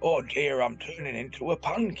 Oh dear, I'm turning into a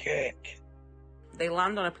pancake. They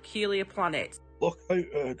land on a peculiar planet. Look out,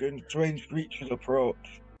 Ergun. Strange creatures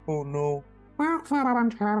approach. Oh no. Welcome,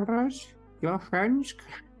 travelers. Your friend's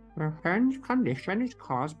condition is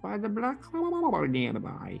caused by the black hole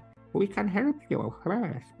nearby. We can help you, of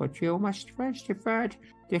course, but you must first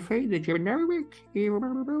defeat the generic evil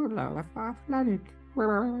ruler of our planet.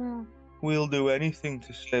 We'll do anything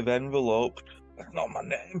to save Enveloped. That's not my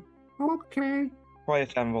name. Okay.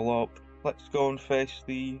 Quiet, Envelope. Let's go and face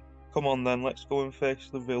the... Come on then, let's go and face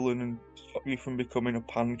the villain and stop you from becoming a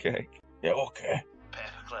pancake. Yeah, okay.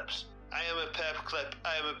 Paperclips. I am a paperclip.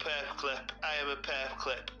 I am a paperclip. I am a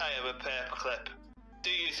paperclip. I am a paperclip. Do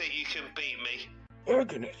you think you can beat me?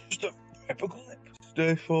 Ergun, it's just a paperclip.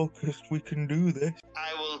 Stay focused, we can do this.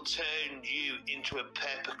 I will turn you into a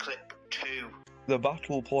paperclip too. The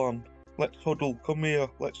battle plan. Let's huddle. Come here,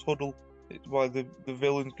 let's huddle. It's why the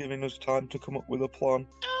villain's giving us time to come up with a plan.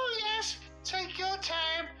 Oh yes, take your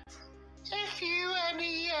time.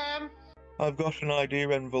 F-U-N-E-M. I've got an idea,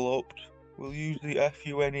 Enveloped. We'll use the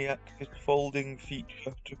FUNEX's folding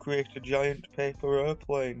feature to create a giant paper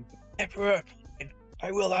airplane. Paper airplane?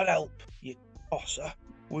 How will that help, you tosser?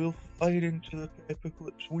 We'll fly it into the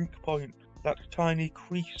paperclip's weak point. That tiny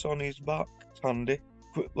crease on his back. It's handy.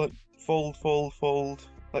 Like, fold.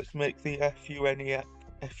 Let's make the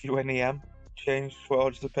FUNEM change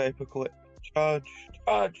towards the paperclip. Charge.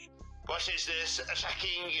 What is this?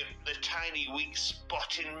 Attacking the tiny weak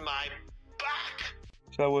spot in my back?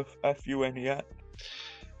 So with FUNEX.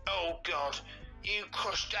 Oh god, you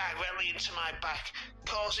crushed directly into my back,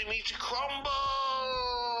 causing me to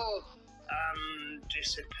crumble and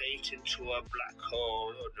dissipate into a black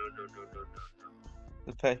hole.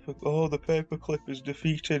 Oh no. The paperclip is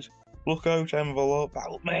defeated. Look out, Envelope,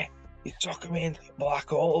 help me. He's sucking me into the black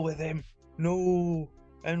hole with him. No,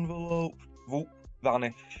 Envelope. Voop,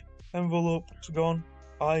 vanish. Envelope's gone.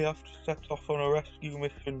 I have to set off on a rescue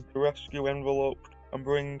mission to rescue Envelope and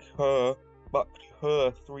bring her back to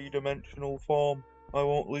her three-dimensional form. I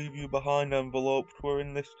won't leave you behind, Envelope. We're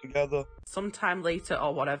in this together. Sometime later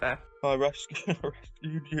or whatever. I rescued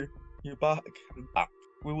you. You're back. I'm back.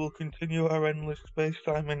 We will continue our endless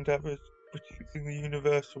space-time endeavours, protecting the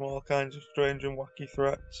universe from all kinds of strange and wacky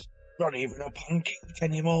threats. Not even a pancake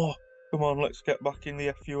anymore. Come on, let's get back in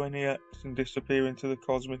the FUNEX and disappear into the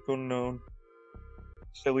cosmic unknown.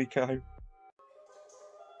 Silly cow.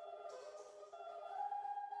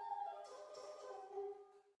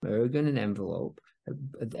 Ergun and Envelope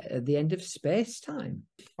at the end of space-time.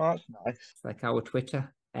 Oh, that's nice. Like our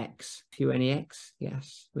Twitter, X, FUNEX.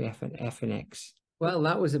 Yes, we have an F and X. Well,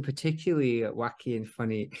 that was a particularly wacky and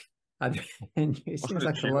funny. And it seems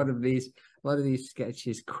like a lot of these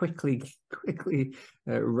sketches quickly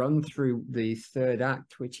run through the third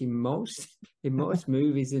act, which in most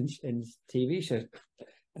movies and TV shows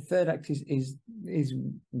The third act is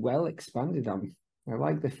well expanded on. I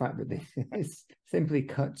like the fact that this simply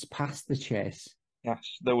cuts past the chase. Yes,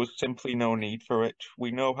 there was simply no need for it.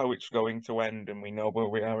 We know how it's going to end, and we know where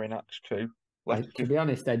we are in Act 2. To be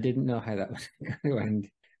honest, I didn't know how that was going to end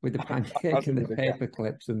with the pancake and the paper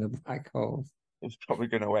clips and the black holes. It's probably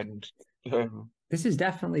going to end. This is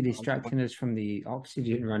definitely distracting us from the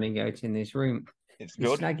oxygen running out in this room. It's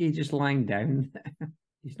good. Snaggy just lying down.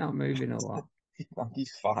 He's not moving a lot.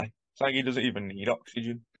 He's fine. Snaggy doesn't even need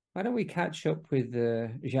oxygen. Why don't we catch up with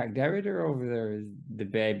Jacques Derrida over there, as the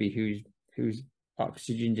baby whose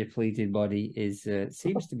oxygen depleted body is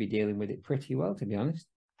seems to be dealing with it pretty well, to be honest.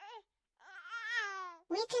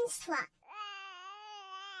 We can swap.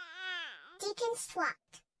 You can swap.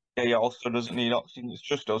 Yeah, he also doesn't need oxygen. It's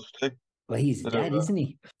just us two. Well, he's dead, isn't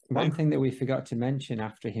he? One thing that we forgot to mention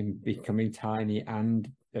after him becoming tiny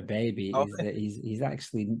and a baby is that he's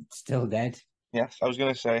actually still dead. Yes, I was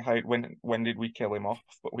going to say when did we kill him off,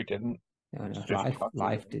 but we didn't. No,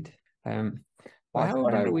 life did. Well, how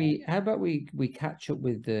about we catch up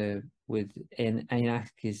with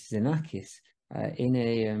Inakis Xenakis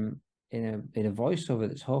in a voiceover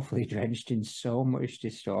that's hopefully drenched in so much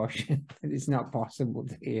distortion that it's not possible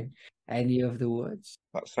to hear any of the words.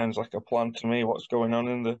 That sounds like a plan to me. What's going on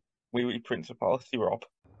in the Wee Wee Principality, Rob?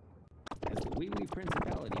 As the Wee Wee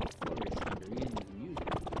Principality flourished under Ian's music,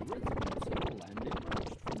 the residents of the land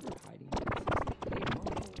emerged from their hiding places. They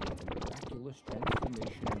marveled at the miraculous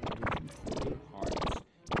transformation embedded into their hearts.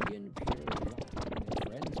 Ian, Pierre, Jacques, and their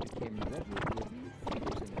friends became reverent living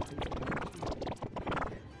figures in the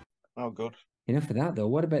Principality. Oh, good. Enough of that, though.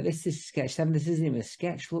 What about this? This is sketch 7. This isn't even a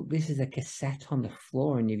sketch. Look, this is a cassette on the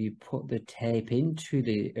floor, and if you put the tape into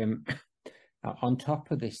the on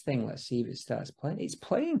top of this thing, let's see if it starts playing. It's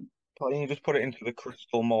playing. You just put it into the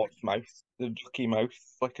crystal Maude's mouth, the ducky mouth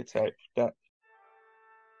flicker tape deck.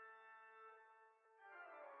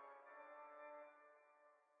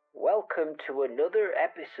 Welcome to another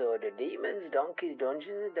episode of Demons, Donkeys,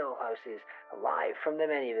 Dungeons and Dollhouses, live from the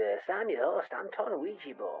Manyverse. I'm your host, Anton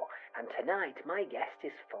Ouijibor, and tonight my guest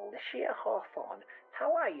is Felicia Hawthorne.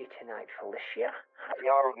 How are you tonight, Felicia?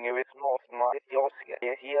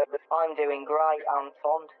 I'm doing great,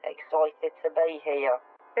 Anton. Excited to be here.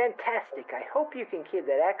 Fantastic. I hope you can keep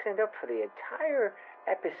that accent up for the entire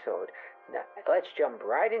episode. Now, let's jump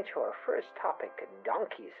right into our first topic,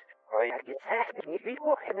 donkeys. Tonight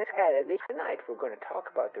we're going to talk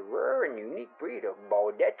about the rare and unique breed of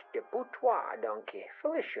Baudette de Boutoir donkey.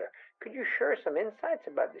 Felicia, could you share some insights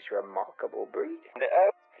about this remarkable breed?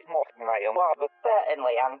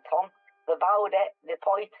 Certainly, Anton. The Baudette de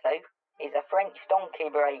Poitou is a French donkey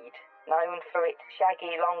breed, known for its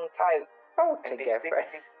shaggy long coat. Altogether.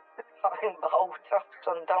 Fine bold tufts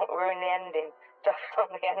and don't ruin the ending. Tufts on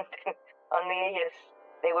the ending, on the ears.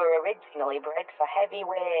 They were originally bred for heavy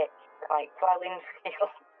weight, like ploughing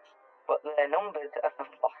fields, but their numbers have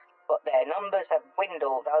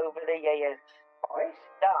dwindled over the years.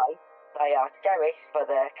 Today, they are cherished for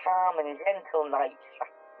their calm and gentle nature,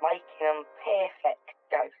 making them perfect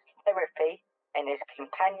ghost therapy and as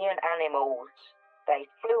companion animals. They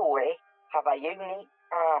truly have a unique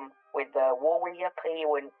charm with their woolly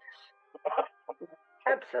appearance.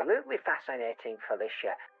 Absolutely fascinating,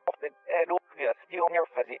 Felicia.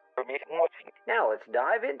 Now let's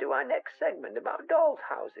dive into our next segment about dolls'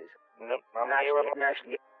 houses.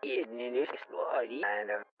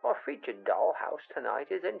 Our featured doll house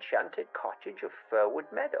tonight is Enchanted Cottage of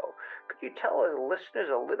Firwood Meadow. Could you tell our listeners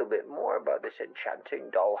a little bit more about this enchanting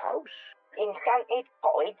doll house? Enchanted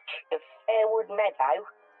Cottage of Firwood Meadow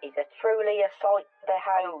is truly a sight to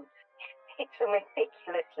behold. It's a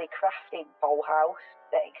meticulously crafted dollhouse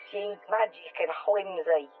that exudes magic and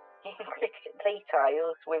whimsy. Intricate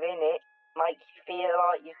details within it make you feel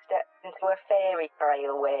like you've stepped into a fairy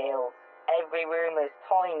tale world. Every room is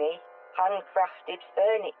tiny, handcrafted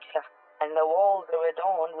furniture, and the walls are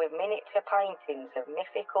adorned with miniature paintings of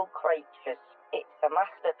mythical creatures. It's a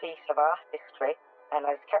masterpiece of artistry and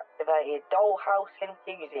has captivated dollhouse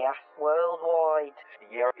enthusiasts worldwide.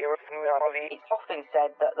 It's often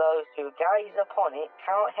said that those who gaze upon it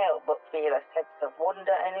can't help but feel a sense of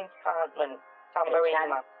wonder and enchantment.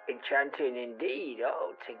 Enchanting indeed,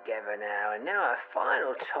 altogether now. And now our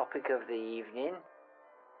final topic of the evening.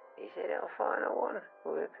 Is it our final one?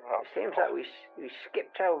 It seems like we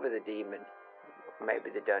skipped over the demon. Maybe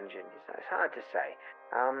the dungeon. It's hard to say.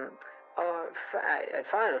 Our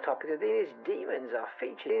final topic of the evening is demons are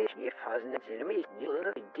featured. The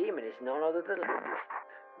demon is none other than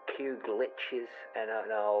cue glitches and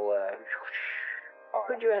all.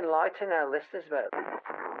 Could you enlighten our listeners about?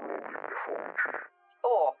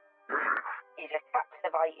 Thor is a captivating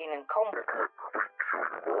innovating and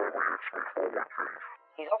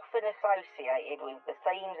He's often associated with the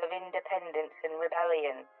themes of independence and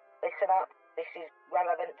rebellion. Listen up, this is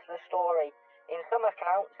relevant to the story. In some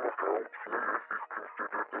accounts,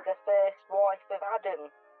 the first wife of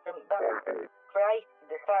Adam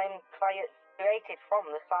created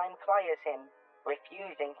from the same clay as him,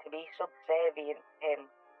 refusing to be subservient to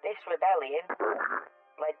him. This rebellion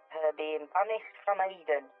led to her being banished from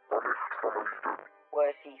Eden,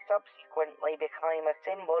 where she subsequently became a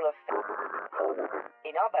symbol of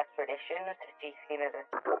in other traditions, she's seen as a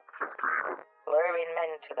luring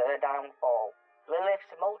men to their downfall.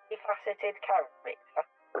 Lilith's multifaceted character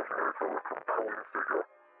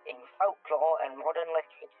in folklore and modern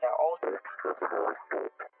literature also.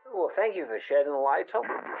 Well, thank you for shedding light on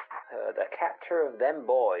the capture of them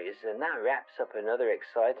boys, and that wraps up another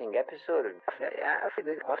exciting episode of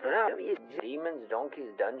Demons,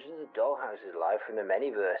 Donkeys, Dungeons, and Dollhouses live from the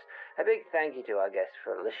Manyverse. A big thank you to our guest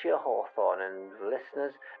Felicia Hawthorne, and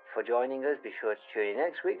listeners for joining us. Be sure to tune in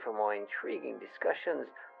next week for more intriguing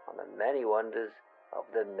discussions on the many wonders of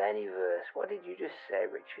the Manyverse. What did you just say,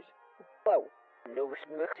 Richard? Well,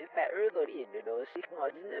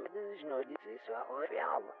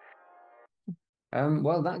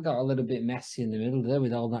 well, that got a little bit messy in the middle there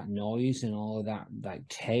with all that noise and all of that like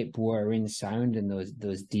tape whirring sound and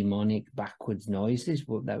those demonic backwards noises.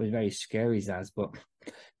 Well, that was very scary, Zaz. But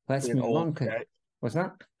let's move on. What's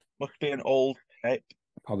that? Must be an old tape.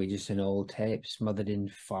 Probably just an old tape smothered in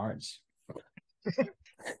farts.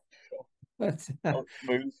 But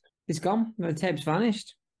it's gone. The tape's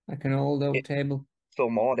vanished. Like an old oak table. Still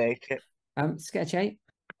more ate it. Sketch 8.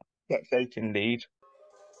 Sketch 8 indeed.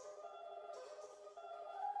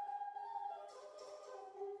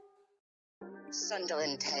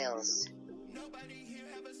 Sunderland Tales.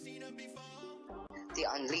 The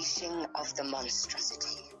Unleashing of the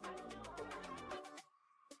Monstrosity.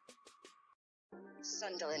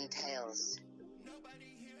 Sunderland Tales.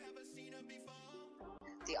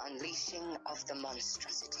 The Unleashing of the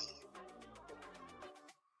Monstrosity.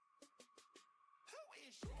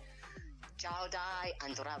 Chowdai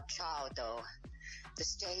and Rauchaudo. The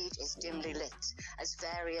stage is dimly lit as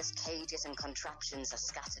various cages and contraptions are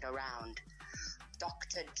scattered around.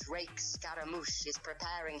 Dr. Drake Scaramouche is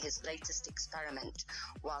preparing his latest experiment,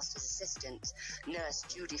 whilst his assistant, Nurse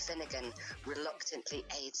Judy Finnegan, reluctantly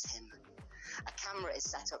aids him. A camera is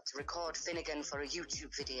set up to record Finnegan for a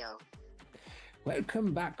YouTube video.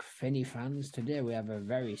 Welcome back, Finny fans. Today we have a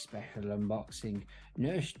very special unboxing.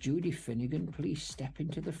 Nurse Judy Finnegan, please step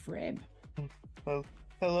into the frame. Well,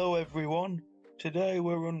 hello everyone. Today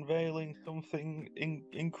we're unveiling something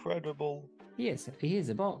incredible. Here's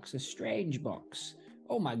a box, a strange box.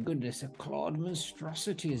 Oh my goodness, a clawed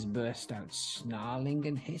monstrosity has burst out, snarling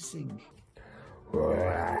and hissing.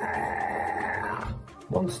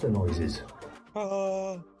 Monster noises.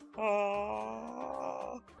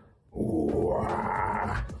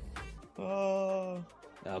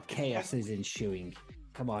 Chaos is ensuing.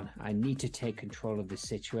 Come on, I need to take control of this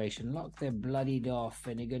situation. Lock the bloody door,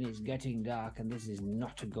 Finnegan. It's getting dark and this is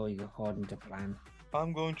not going according to plan.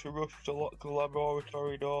 I'm going to rush to lock the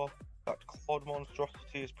laboratory door. That clawed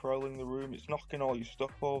monstrosity is prowling the room. It's knocking all your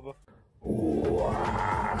stuff over.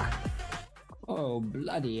 Oh,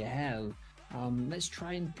 bloody hell. Let's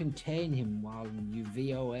try and contain him while you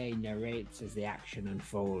VOA narrates as the action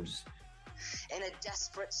unfolds. In a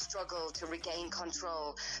desperate struggle to regain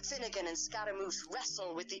control, Finnegan and Scaramouche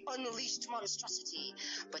wrestle with the unleashed monstrosity,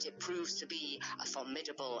 but it proves to be a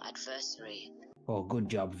formidable adversary. Oh, good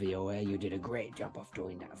job, VOA. You did a great job of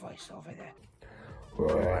doing that voice over there.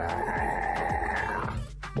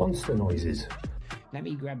 Monster noises. Let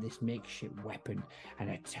me grab this makeshift weapon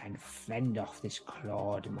and fend off this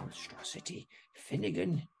clawed monstrosity.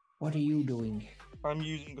 Finnegan, what are you doing? I'm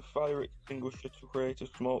using the fire extinguisher to create a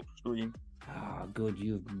smoke screen. Ah, good.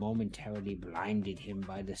 You've momentarily blinded him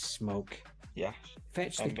by the smoke. Yes.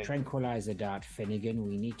 Fetch the tranquilizer dart, Finnegan.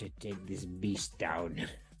 We need to take this beast down.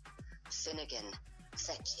 Finnegan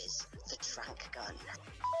fetches the trank gun.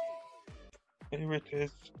 Here it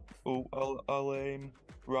is. Oh, I'll aim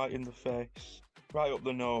right in the face. Right up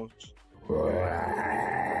the nose.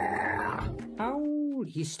 Oh,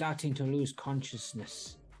 he's starting to lose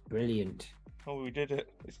consciousness. Brilliant. Oh, we did it.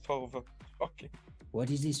 It's over. Fucking. What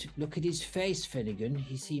is this? Look at his face, Finnegan.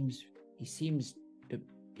 He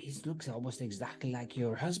looks almost exactly like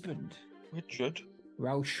your husband. Richard?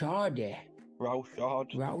 Rauchaude.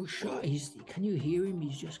 Rauchaude. Rauchaude. Can you hear him?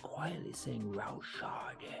 He's just quietly saying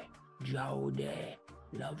Rauchaude. Jaude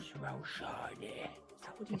loves Rauchaude. Is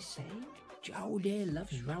that what he's saying? Jaude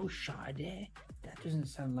loves Rauchaude. doesn't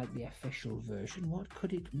sound like the official version. What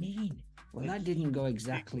could it mean? Well, that didn't go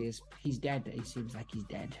exactly as... He's dead. He seems like he's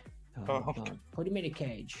dead. Oh. Put him in a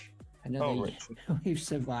cage. We've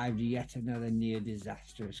survived yet another near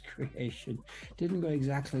disastrous creation. Didn't go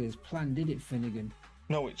exactly as planned, did it, Finnegan?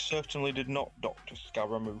 No, it certainly did not, Dr.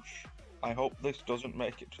 Scaramouche. I hope this doesn't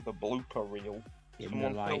make it to the blooper reel.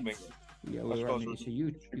 Someone filming. Yeah, it's a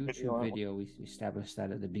YouTube video. We established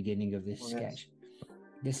that at the beginning of this sketch.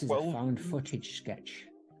 This is a found footage sketch.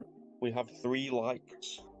 We have 3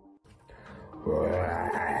 likes.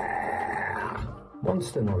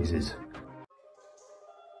 Monster noises.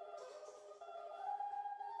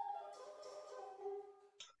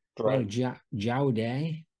 Well,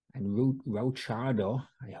 Jaude and Rochardo,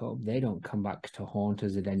 I hope they don't come back to haunt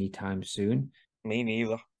us at any time soon. Me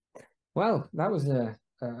neither. Well, that was a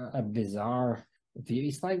bizarre view.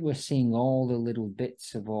 It's like we're seeing all the little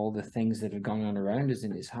bits of all the things that have gone on around us,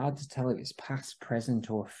 and it's hard to tell if it's past,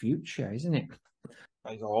 present, or future, isn't it?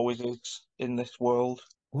 As always is in this world.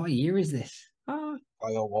 What year is this? I'll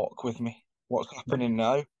walk with me. What's happening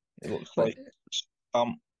now? It looks like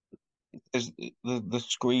is the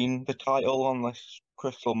screen, the title on this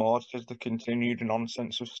crystal Maude says the continued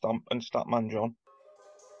nonsense of Stamp and Statman John.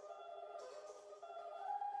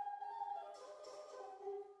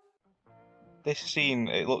 This scene,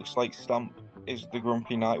 it looks like Stamp is the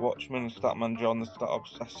grumpy night watchman, Statman John, the stat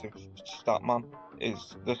obsessive Statman,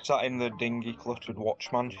 they're sat in the dingy cluttered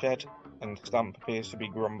watchman shed, and Stamp appears to be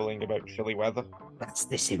grumbling about chilly weather. That's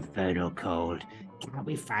this infernal cold. Can't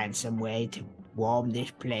we find some way to warm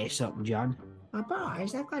this place up, John? Oh,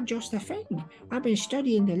 boys, I've got just the thing. I've been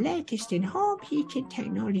studying the latest in home heating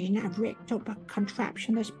technology, and I've rigged up a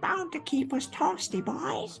contraption that's bound to keep us toasty,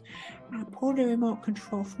 boys. I pull the remote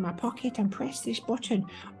control from my pocket and press this button.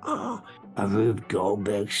 Oh, a Rube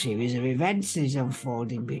Goldberg series of events is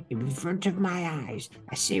unfolding in front of my eyes.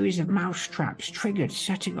 A series of mousetraps triggered,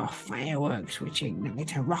 setting off fireworks, which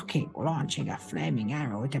ignite a rocket, launching a flaming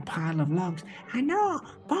arrow at a pile of logs. I know,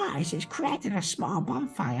 boys, it's creating a small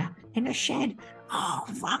bonfire in a shed. Oh,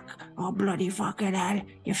 fuck. Oh, bloody fucking hell.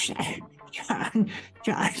 You've set... John,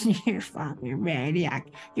 you fucking maniac.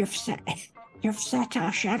 You've set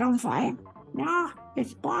our shed on fire. No,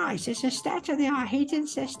 it's a state-of-the-art heating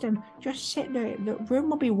system. Just sit there. The room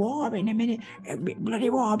will be warm in a minute. It'll be bloody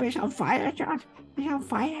warm. It's on fire, John. It's on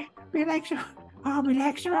fire. My legs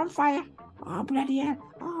are on fire. Oh, bloody hell.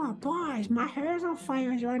 Oh, boys, my hair's on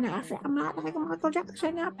fire as well now. I'm not like Michael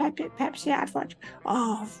Jackson now. Pepsi advert.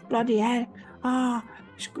 Oh, bloody hell. Oh,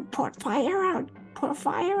 put fire out. Put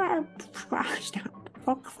fire out. Christ,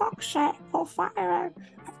 for fuck's sake, put fire out.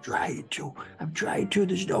 I'm trying to.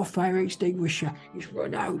 There's no fire extinguisher. It's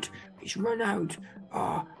run out.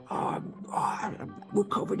 We're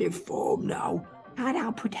covered in foam now.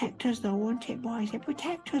 That'll protect us though, won't it, boys? It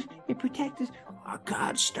protect us. I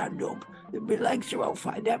can't stand up. My legs are on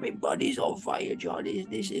fire. Everybody's on fire, John.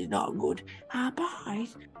 This is not good.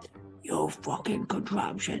 Boys. Your fucking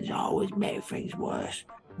contraptions always make things worse.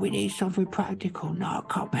 We need something practical, not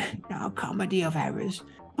comedy of errors.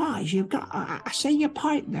 Boys, you've got... I see your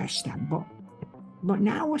point there, Stan, but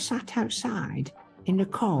now we're sat outside in the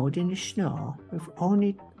cold, in the snow, with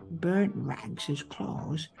only burnt rags as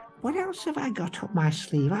clothes. What else have I got up my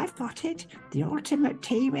sleeve? I've got it. The ultimate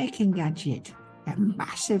tea-making gadget. A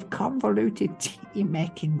massive convoluted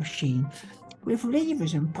tea-making machine with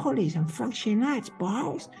levers and pulleys and flashing lights,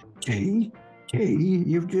 boys. Tea?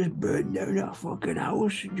 You've just burned down that fucking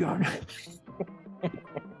house, John.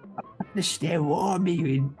 To stay warm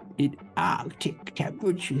here in Arctic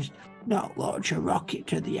temperatures, not launch a rocket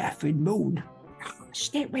to the effing moon.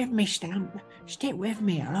 Stick with me, Stamp. Stick with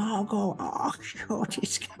me. I'll all go. Oh,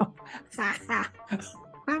 shortest go.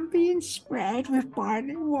 I'm being sprayed with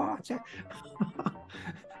boiling water.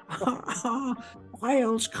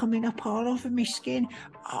 Oil's coming up all over my skin.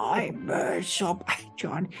 Oh, it burns so bad,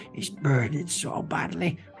 John. It's burning so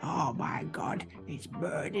badly. Oh my God, it's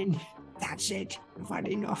burning. That's it. I've had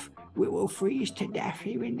enough. We will freeze to death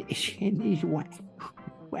here in these wet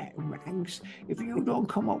rags if you don't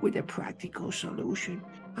come up with a practical solution.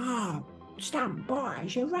 Stamp,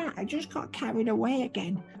 boys, you're right. I just got carried away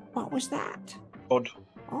again. What was that? Bud.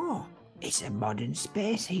 Oh, it's a modern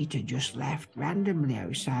space heater just left randomly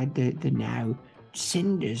outside the now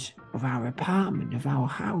cinders of our apartment, of our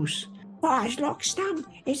house. Boys, look, Stamp,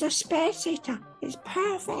 it's a space heater. It's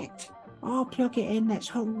perfect. Oh, plug it in. Let's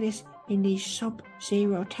hug this in these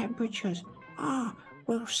sub-zero temperatures.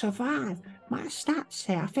 We'll survive. My stats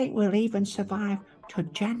say I think we'll even survive to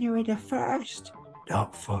January the 1st.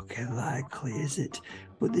 Not fucking likely, is it?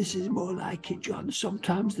 but this is more like it, John.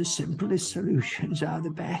 Sometimes the simplest solutions are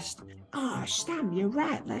the best. Oh, Stam, you're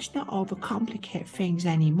right. Let's not overcomplicate things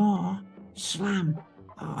anymore. Slam.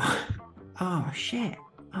 Oh, shit.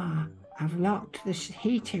 I've locked the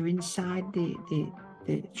heater inside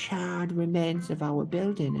the charred remains of our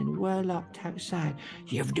building, and we're locked outside.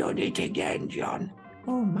 You've done it again, John.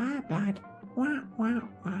 Oh, my bad. Wah, wah,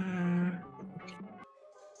 wah.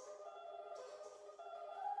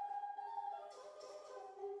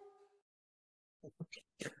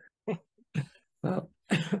 Well,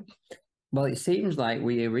 well, it seems like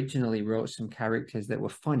we originally wrote some characters that were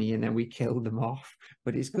funny and then we killed them off.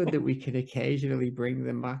 But it's good that we can occasionally bring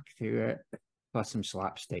them back to for some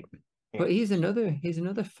slapstick. But here's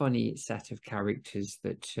another funny set of characters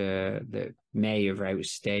that that may have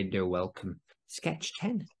outstayed their welcome. Sketch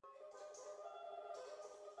 10.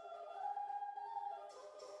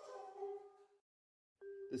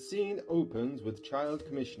 The scene opens with Child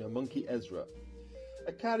Commissioner Monkey Ezra.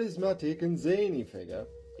 A charismatic and zany figure,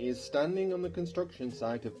 he is standing on the construction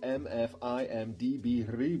site of MFIMDB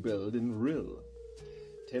Rebuild in Rill.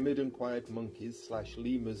 Timid and quiet monkeys /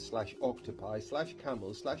 lemurs / octopi /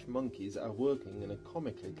 camels / monkeys are working in a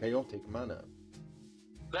comically chaotic manner.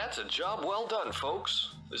 That's a job well done,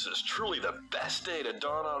 folks. This is truly the best day to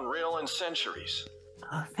dawn on Rail in centuries.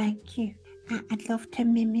 Oh, thank you. I'd love to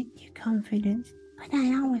mimic your confidence, but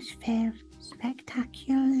I always fail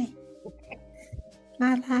spectacularly.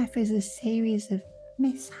 My life is a series of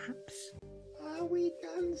mishaps. Are we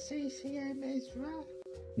done, CCM Ezra?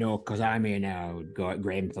 No, because I'm here now,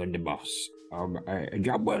 Graham Thunder Boss. A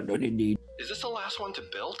job well done indeed. Is this the last one to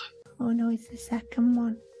build? Oh no, it's the second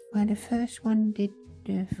one. Well, the first one did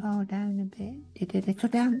fall down a bit. Did a little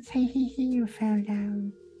dance. You fell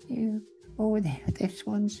down. Oh, this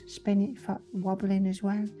one's wobbling as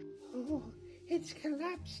well. Oh, it's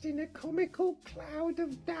collapsed in a comical cloud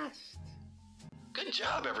of dust. Good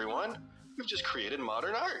job, everyone. We've just created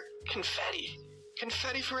modern art. Confetti.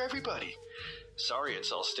 Confetti for everybody. Sorry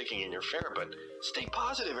it's all sticking in your fare, but stay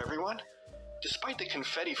positive, everyone. Despite the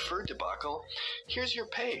confetti fur debacle, here's your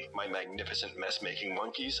pay, my magnificent mess-making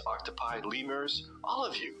monkeys, octopi, lemurs, all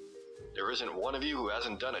of you. There isn't one of you who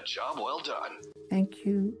hasn't done a job well done. Thank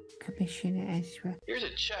you, Commissioner Ezra. Here's a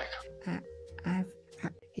check.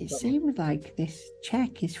 It seems like this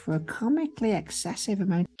check is for a comically excessive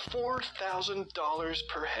amount. $4,000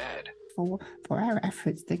 per head. For our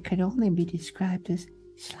efforts that can only be described as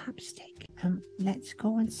slapstick. Let's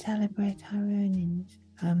go and celebrate our earnings.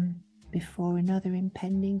 Before another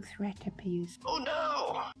impending threat appears. Oh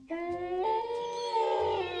no!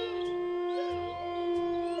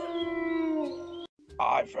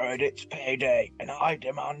 I've heard it's payday, and I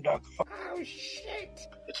demand a... Oh shit!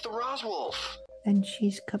 It's the Roswolf! And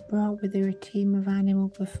she's brought with her a team of animal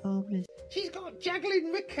performers. She's got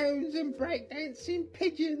juggling raccoons and breakdancing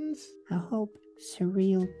pigeons. I hope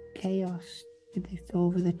surreal chaos with this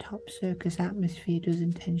over-the-top circus atmosphere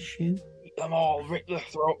doesn't ensue. Eat them all, rip the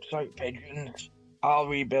throats out, pigeons. I'll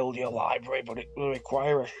rebuild your library, but it will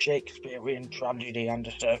require a Shakespearean tragedy and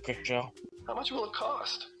a circus show. How much will it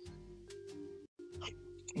cost?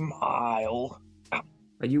 Mile.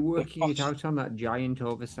 Are you working it out on that giant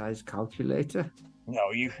oversized calculator?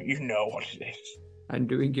 No, you know what it is. And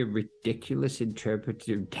doing a ridiculous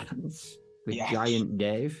interpretive dance with Giant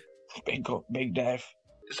Dave? Big Dave.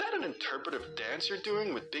 Is that an interpretive dance you're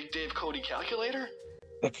doing with Big Dave Cody Calculator?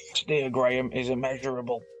 The dear Graham is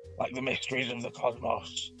immeasurable, like the mysteries of the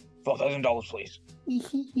cosmos. $4,000, please.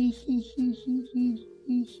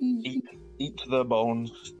 Eat the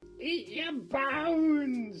bones. Eat your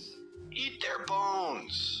bones! Eat their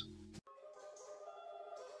bones!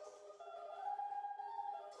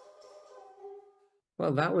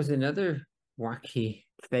 Well, that was another wacky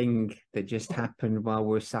thing that just happened while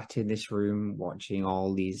we're sat in this room watching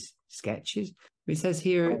all these sketches. It says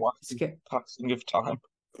here... Passing of time.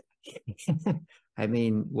 I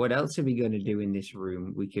mean, what else are we going to do in this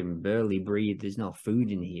room? We can barely breathe. There's no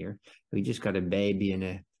food in here. We just got a baby and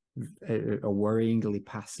a worryingly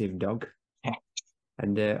passive dog.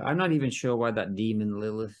 And I'm not even sure why that demon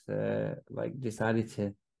Lilith decided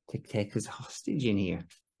to take us hostage in here.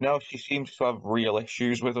 No, she seems to have real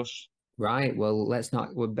issues with us. Right. Well, let's not.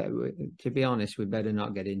 To be honest, we better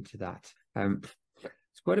not get into that. So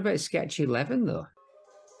what about sketch 11 though?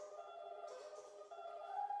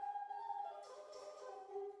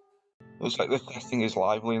 Looks like the setting is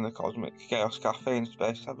lively in the Cosmic Chaos Cafe in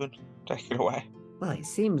Space Heaven. Take it away. Well, it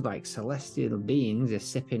seems like celestial beings are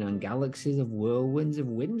sipping on galaxies of whirlwinds of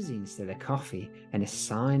whimsy instead of coffee, and a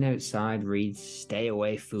sign outside reads, "Stay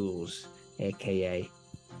away, fools," aka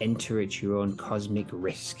enter at your own cosmic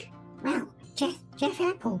risk. Well, Jeff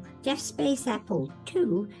Apple, Jeff Space Apple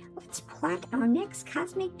 2, let's plot our next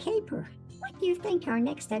cosmic caper. What do you think our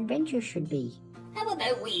next adventure should be? How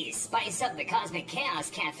about we spice up the Cosmic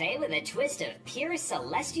Chaos Cafe with a twist of pure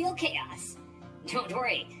celestial chaos? Don't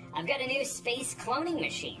worry, I've got a new space cloning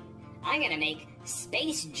machine. I'm gonna make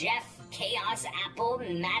Space Jeff Chaos Apple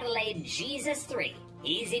Madeleine Jesus 3.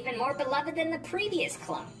 He's even more beloved than the previous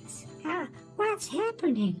clones. What's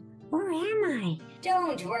happening? Where am I?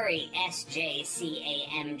 Don't worry,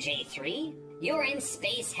 SJCAMJ3. You're in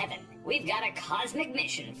space heaven. We've got a cosmic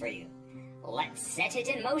mission for you. Let's set it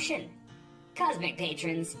in motion. Cosmic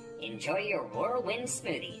patrons, enjoy your whirlwind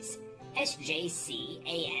smoothies.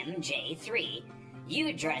 SJCAMJ3.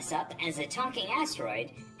 You dress up as a talking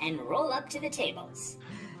asteroid and roll up to the tables.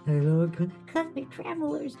 Hello, cosmic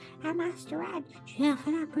travelers. I'm Asteroid Jeff,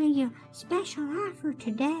 and I bring you a special offer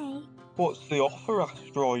today. What's the offer,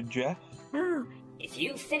 Asteroid Jeff? Oh, if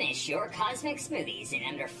you finish your cosmic smoothies in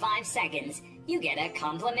under 5 seconds, you get a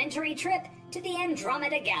complimentary trip to the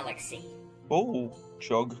Andromeda Galaxy. Oh,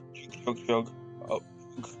 chug, chug, chug. Oh,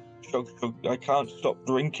 chug, chug. I can't stop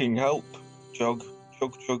drinking. Help. Chug,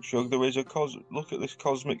 chug, chug, chug. There is a look at this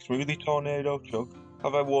cosmic smoothie tornado. Chug.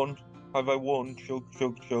 Have I won? Have I won? Chug,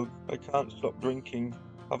 chug, chug. I can't stop drinking.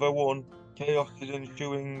 Have I won? Chaos is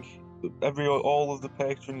ensuing. All of the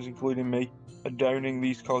patrons, including me, are downing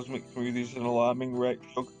these cosmic smoothies at an alarming rate.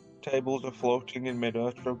 Chug. Tables are floating in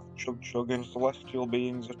midair. Chug, chug, chug. And celestial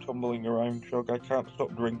beings are tumbling around. Chug. I can't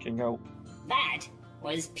stop drinking. Help. That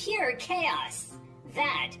was pure chaos.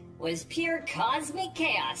 That was pure cosmic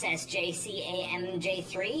chaos,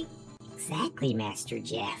 SJCAMJ3. exactly, Master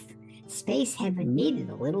Jeff. Space Heaven needed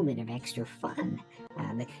a little bit of extra fun.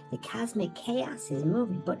 The cosmic chaos is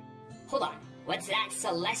moving, but... Hold on. What's that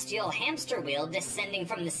celestial hamster wheel descending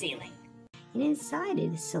from the ceiling? And inside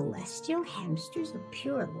it is celestial hamsters of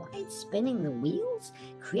pure light spinning the wheels,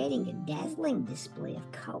 creating a dazzling display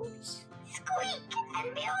of colors. Squeak,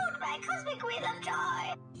 and behold my cosmic wheel of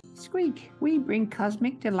joy! Squeak, we bring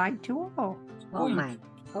cosmic delight to all. Oh my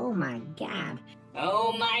god.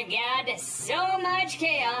 Oh my god, so much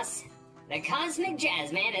chaos! The Cosmic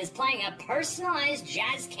Jazzman is playing a personalized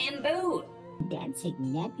jazz camboo. Dancing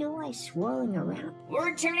nebulae swirling around.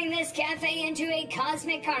 We're turning this cafe into a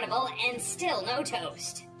cosmic carnival and still no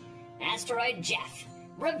toast. Asteroid Jeff,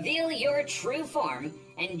 reveal your true form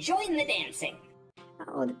and join the dancing.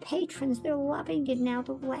 Oh, the patrons, they're loving it now.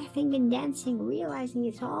 They're laughing and dancing, realizing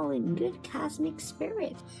it's all in good cosmic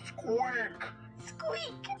spirit. Squeak!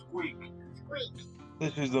 Squeak! Squeak! Squeak!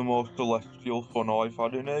 This is the most celestial fun I've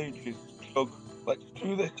had in ages. Chug. Let's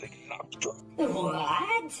do this again, Asteroid.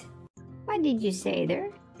 What? What did you say there?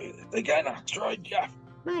 Again, Asteroid Jeff.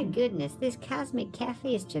 My goodness, this cosmic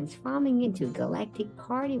cafe is transforming into a galactic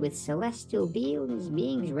party with celestial beings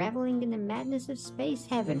reveling in the madness of space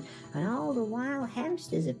heaven, and all the while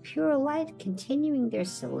hamsters of pure light continuing their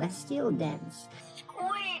celestial dance.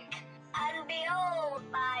 Squeak! And behold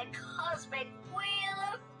my cosmic wheel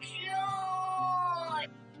of joy!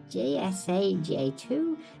 JSA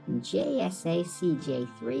J2 and JSA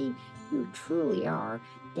CJ3, you truly are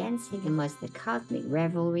dancing amongst the cosmic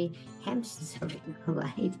revelry, hamsters of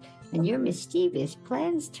light, and your mischievous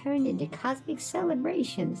plans turned into cosmic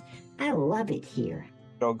celebrations. I love it here.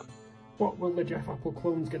 Dog. What will the Jeff Apple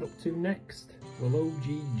clones get up to next? Will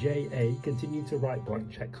OGJA continue to write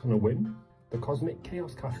blank checks on a whim? The Cosmic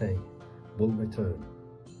Chaos Cafe will return.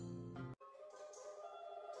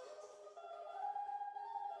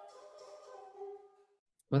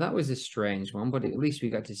 Well, that was a strange one, but at least we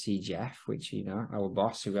got to see Jeff, which, you know, our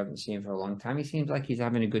boss, who we haven't seen for a long time. He seems like he's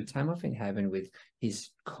having a good time up in heaven with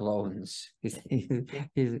his clones. His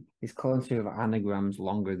clones who have anagrams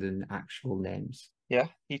longer than actual names. Yeah,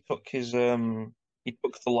 he took the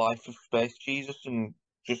life of Space Jesus and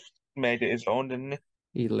just made it his own, didn't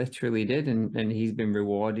he? He literally did, and he's been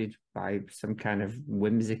rewarded by some kind of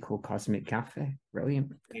whimsical cosmic cafe.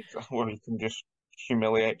 Brilliant. Where he can just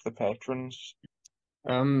humiliate the patrons.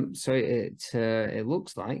 So it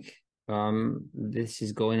looks like this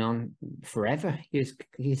is going on forever. Here's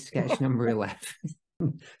sketch number 11.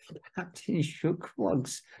 Captain Shook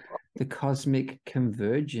vlogs the Cosmic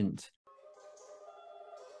Convergent.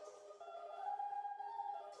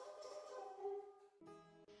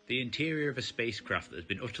 The interior of a spacecraft that has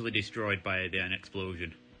been utterly destroyed by an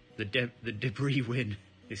explosion. The debris wind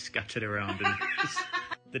is scattered around and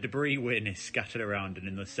the debris wind is scattered around, and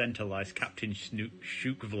in the centre lies Captain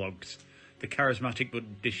Shook Vlogs, the charismatic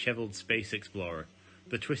but dishevelled space explorer.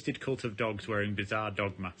 The twisted cult of dogs wearing bizarre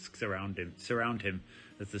dog masks surround him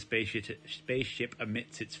as the spaceship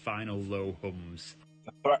emits its final low hums.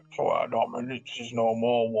 The threat to our dominance is no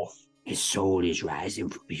more, Wolf. His soul is rising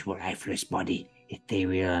from his lifeless body,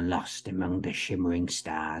 ethereal and lost among the shimmering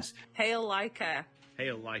stars. Hail Leica.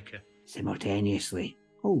 Hail Leica. Simultaneously,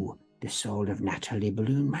 the soul of Natalie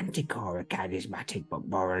Balloon Manticore, a charismatic but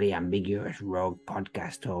morally ambiguous rogue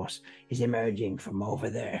podcast host, is emerging from over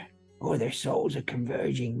there. Their souls are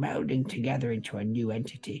converging, melding together into a new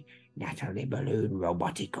entity, Natalie Balloon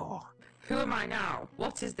Roboticore. Who am I now?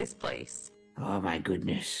 What is this place? Oh my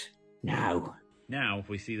goodness. Now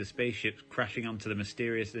we see the spaceship crashing onto the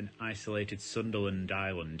mysterious and isolated Sunderland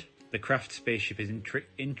Island. The craft spaceship is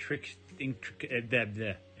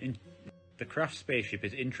The craft spaceship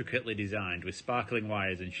is intricately designed with sparkling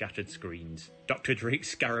wires and shattered screens. Dr. Drake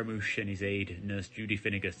Scaramouche and his aide, Nurse Judy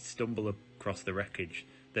Finnegar, stumble across the wreckage,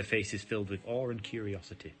 their faces filled with awe and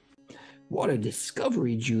curiosity. What a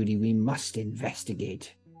discovery, Judy. We must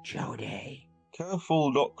investigate. Judy.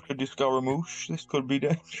 Careful, Dr. Scaramouche. This could be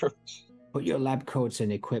dangerous. Put your lab coats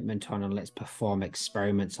and equipment on and let's perform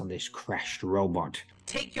experiments on this crashed robot.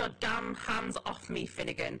 Take your damn hands off me,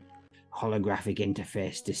 Finnegan. Holographic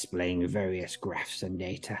interface displaying various graphs and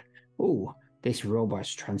data. This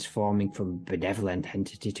robot's transforming from a benevolent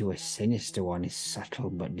entity to a sinister one is subtle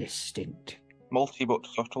but distinct. Multi but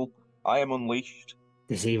subtle. I am unleashed.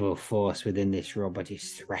 This evil force within this robot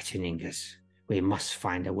is threatening us. We must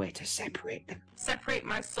find a way to separate them. Separate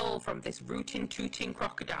my soul from this rootin'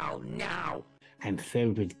 crocodile now. I'm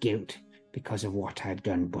filled with guilt because of what I've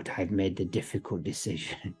done, but I've made the difficult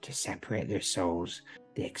decision to separate their souls.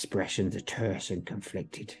 The expressions are terse and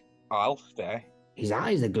conflicted. I'll stay. His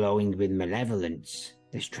eyes are glowing with malevolence.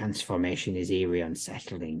 This transformation is eerie,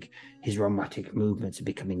 unsettling. His robotic movements are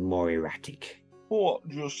becoming more erratic. What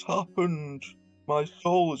just happened? My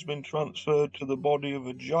soul has been transferred to the body of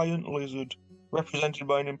a giant lizard, represented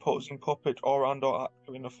by an imposing puppet or actor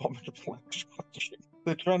in a formidable expression.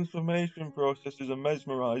 The transformation process is a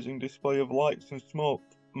mesmerizing display of lights and smoke.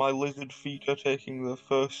 My lizard feet are taking their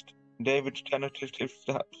first David tentative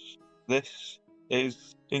steps. This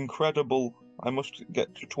is incredible. I must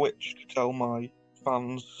get to Twitch to tell my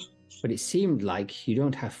fans. But it seemed like you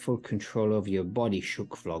don't have full control over your body,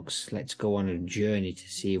 Shook Vlogs. Let's go on a journey to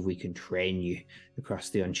see if we can train you across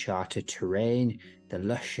the uncharted terrain, the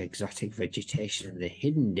lush exotic vegetation, and the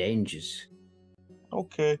hidden dangers.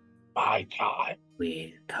 Okay. My time will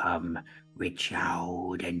come,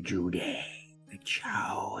 Richard and Judy.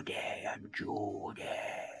 Richard and Judy.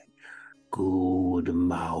 Good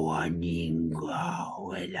morning,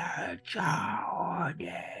 Richard and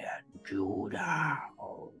Judy.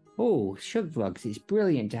 Shug Vlogs, it's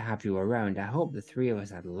brilliant to have you around. I hope the three of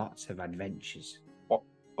us had lots of adventures.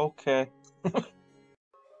 Okay.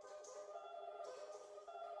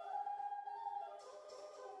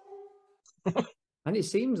 And it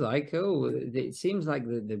seems like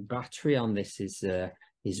the battery on this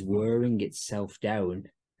is wearing itself down,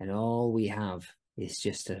 and all we have is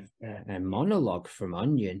just a monologue from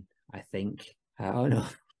Onion, I think. Oh no.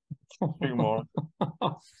 2 more.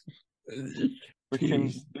 We can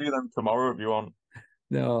do them tomorrow if you want.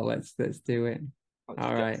 No, let's do it.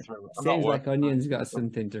 All right. Seems like Onion's got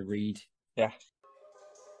something to read. Yeah.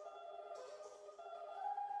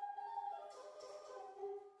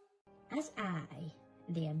 As I,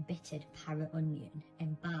 the embittered Parrot Onion,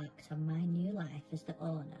 embarked on my new life as the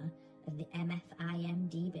owner of the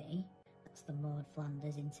MFIMDB, that's the Maude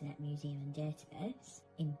Flanders Internet Museum and Database,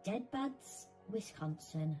 in Deadbads,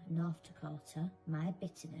 Wisconsin, North Dakota, my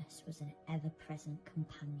bitterness was an ever-present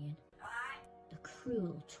companion. The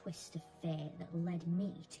cruel twist of fate that led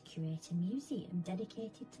me to curate a museum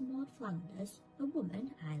dedicated to Maude Flanders, a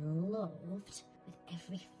woman I loved with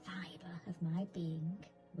every fibre of my being,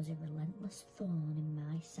 was a relentless thorn in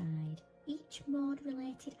my side. Each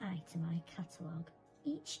Maude-related item I catalogued,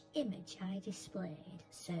 each image I displayed,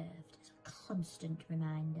 served as a constant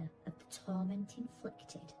reminder of the torment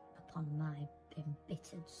inflicted upon my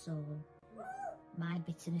embittered soul. My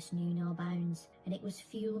bitterness knew no bounds, and it was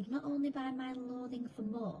fueled not only by my loathing for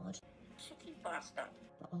Maude,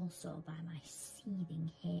 but also by my seething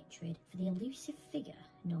hatred for the elusive figure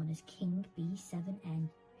known as King B7N,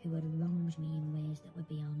 who had wronged me in ways that were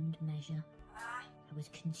beyond measure. I was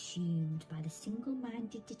consumed by the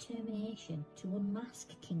single-minded determination to unmask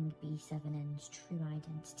King B7N's true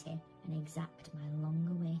identity and exact my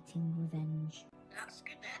long-awaiting revenge.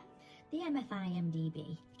 The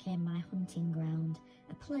MFIMDB became my hunting ground,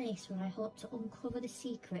 a place where I hoped to uncover the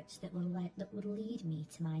secrets that would lead me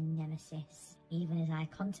to my nemesis. Even as I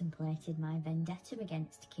contemplated my vendetta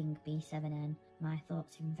against King B7N, my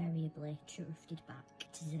thoughts invariably drifted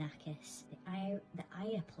back to Xenakis, the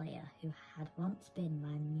Aya player who had once been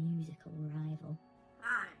my musical rival.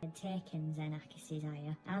 had taken Xenakis'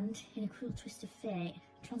 ire, and, in a cruel twist of fate,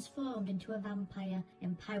 transformed into a vampire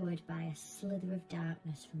empowered by a slither of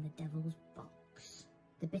darkness from the devil's box.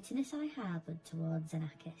 The bitterness I harboured towards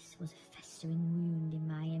Xenakis was a festering wound in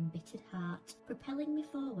my embittered heart, propelling me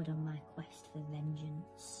forward on my quest for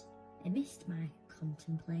vengeance. Amidst my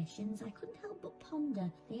contemplations, I couldn't help but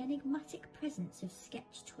ponder the enigmatic presence of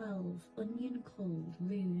Sketch 12, Onion Cold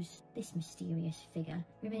Ruse. This mysterious figure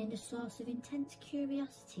remained a source of intense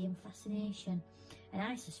curiosity and fascination, and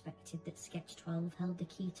I suspected that Sketch 12 held the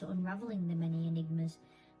key to unravelling the many enigmas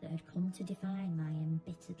that had come to define my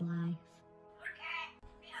embittered life.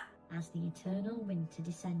 As the eternal winter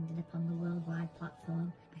descended upon the worldwide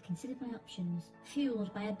platform, I considered my options,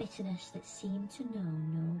 fueled by a bitterness that seemed to know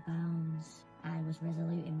no bounds. I was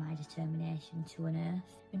resolute in my determination to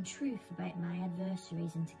unearth and truth about my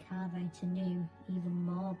adversaries and to carve out a new, even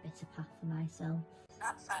more bitter path for myself.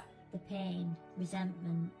 The pain,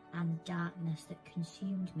 resentment, and darkness that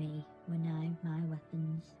consumed me were now my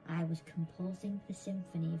weapons. I was composing the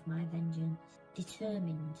symphony of my vengeance,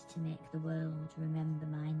 determined to make the world remember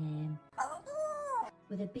my name.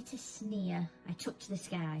 With a bitter sneer, I took to the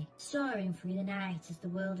sky, soaring through the night as the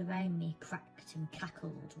world around me cracked and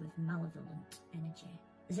cackled with malevolent energy.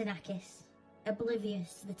 Xenakis,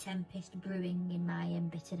 oblivious to the tempest brewing in my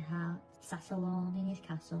embittered heart, sat alone in his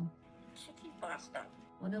castle,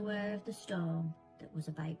 unaware of the storm that was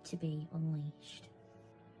about to be unleashed.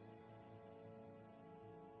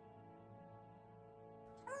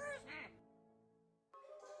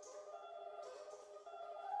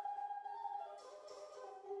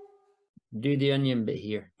 Do the onion bit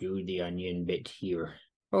here. Do the onion bit here.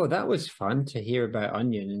 Oh, that was fun to hear about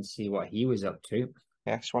Onion and see what he was up to.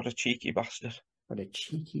 Yes, what a cheeky bastard. What a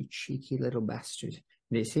cheeky little bastard.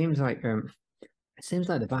 And it seems like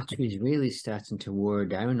the battery is really starting to wear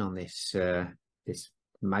down on this this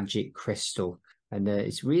magic crystal, and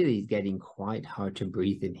it's really getting quite hard to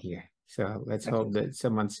breathe in here. So let's hope that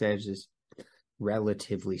someone saves us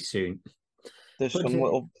relatively soon. There's some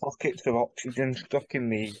little pockets of oxygen stuck in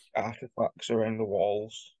the artifacts around the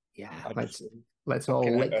walls. Yeah, let's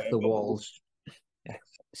all lick the walls. Yeah.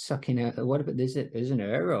 Sucking out. What about there's an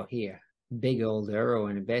arrow here, big old arrow,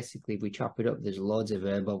 and basically if we chop it up, there's loads of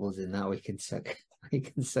air bubbles in that. We can suck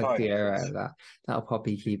the air out of that. That'll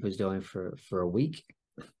probably keep us going for a week.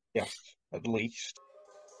 Yes, at least.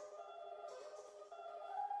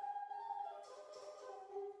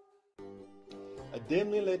 A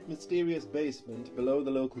dimly lit, mysterious basement below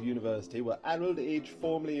the local university where Harold H.,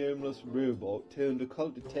 formerly homeless robot, turned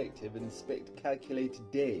occult detective and Inspector Calculated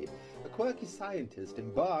Dave, a quirky scientist,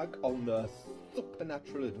 embark on their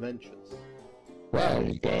supernatural adventures. Well,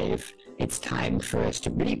 Dave, it's time for us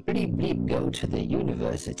to bleep go to the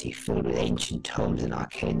university filled with ancient tomes and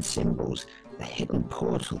arcane symbols, the hidden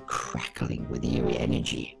portal crackling with eerie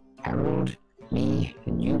energy. Harold, me,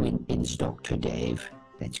 and you and In's Dr. Dave,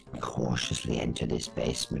 let's cautiously enter this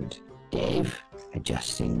basement. Dave,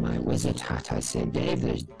 adjusting my wizard hat, I say, Dave,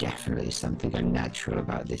 there's definitely something unnatural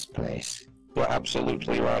about this place. You're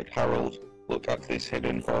absolutely right, Harold. Look at this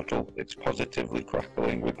hidden portal. It's positively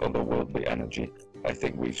crackling with otherworldly energy. I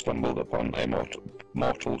think we've stumbled upon a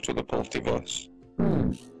mortal to the multiverse.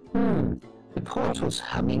 The portal's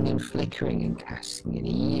humming and flickering and casting an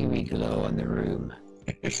eerie glow on the room.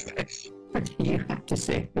 Is this? What did you have to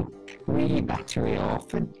say? Wee battery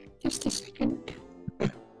orphan. Just a second.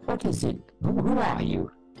 What is it? Who are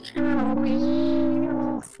you? Wee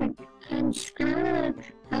orphan. I'm scared.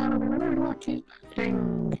 What is the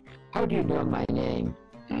thing? How do you know my name?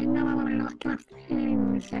 I know a lot of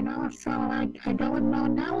things, and also I don't know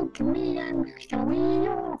now. To me, I'm just a wee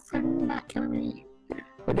orphan battery.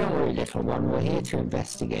 But don't worry, little one. We're here to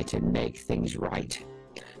investigate and make things right.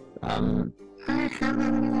 I have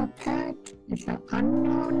a little pet. It's an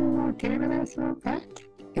unknown multiversal pet.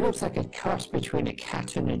 It looks like a cross between a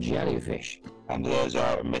cat and a jellyfish. And there's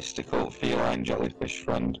our mystical feline jellyfish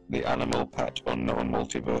friend, the animal pet unknown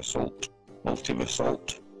multiversal.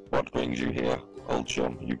 What brings you here, old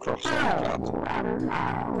chum? You cross cat.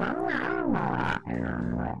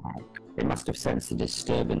 It must have sensed the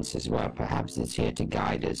disturbance as well. Perhaps it's here to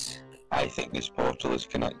guide us. I think this portal is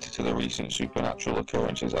connected to the recent supernatural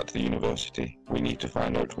occurrences at the university. We need to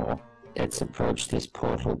find out more. Let's approach this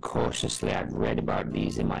portal cautiously. I've read about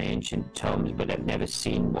these in my ancient tomes, but I've never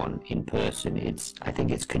seen one in person. I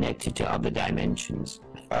think it's connected to other dimensions.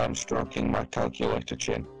 I'm stroking my calculator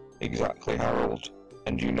chin. Exactly, Harold.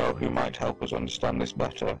 And you know who might help us understand this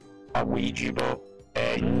better? A Ouija board.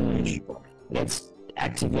 Let's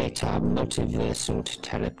activate our multiversal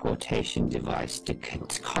teleportation device to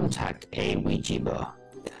contact a Ouija board.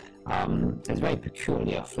 It's very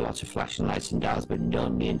peculiar for lots of flashing lights and dials, but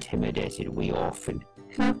don't be intimidated, we orphan.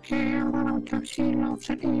 Okay, I've seen lots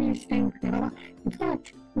of these things. In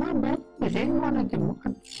fact, my bed was in one of them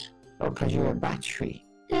once. Oh, because you're a battery.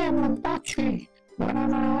 Yeah, I'm a battery, but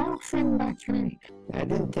I'm an orphan battery. I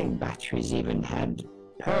didn't think batteries even had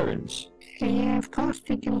parents. Yeah, of course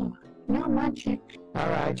they do. No magic.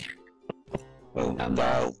 Alright. Well,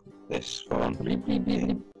 dial this phone. Bleep, bleep, bleep,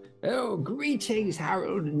 bleep. Oh, greetings,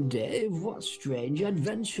 Harold and Dave. What strange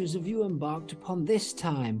adventures have you embarked upon this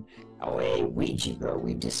time? Oh, hey, Ouija board,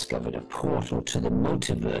 we've discovered a portal to the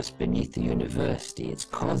multiverse beneath the university. It's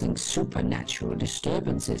causing supernatural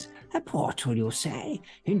disturbances. A portal, you'll say?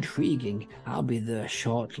 Intriguing. I'll be there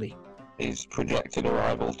shortly. His projected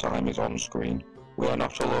arrival time is on screen. We are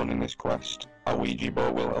not alone in this quest. Our Ouija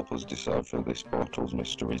board will help us decipher this portal's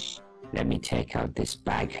mysteries. Let me take out this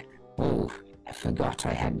bag. Oh, I forgot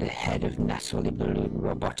I had the head of Natalie Balloon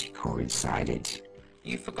Robotico inside it.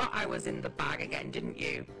 You forgot I was in the bag again, didn't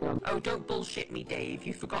you? Oh, don't bullshit me, Dave.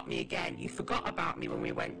 You forgot me again. You forgot about me when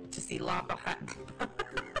we went to see La Bohème.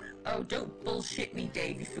 Oh, don't bullshit me,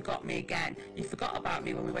 Dave. You forgot me again. You forgot about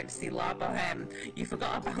me when we went to see La Bohème. You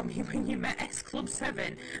forgot about me when you met S Club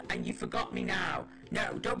 7. And you forgot me now.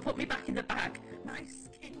 No, don't put me back in the bag. My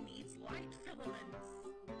skin needs light filaments.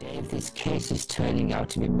 Dave, this case is turning out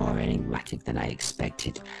to be more enigmatic than I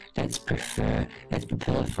expected. Let's prepare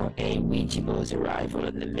for a Ouija board's arrival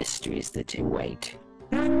and the mysteries that await.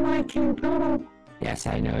 I'm like you, Paul. Yes,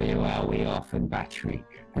 I know you are, we orphan battery,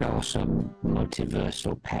 and also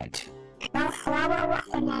multiversal pet. Let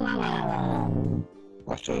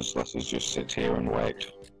us just sit here and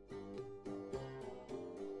wait.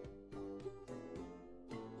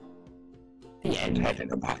 The end. Head in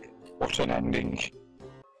the back. What an ending.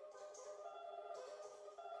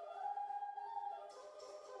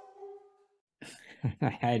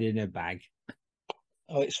 Head in a bag.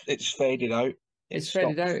 Oh, it's faded out. It's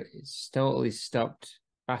faded out. It's totally stopped.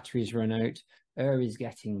 Batteries run out. Is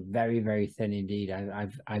getting very, very thin indeed.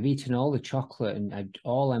 I've eaten all the chocolate, and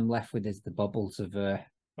all I'm left with is the bubbles of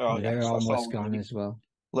Oh, they're yes, almost gone as well.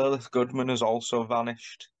 Lilith Goodman has also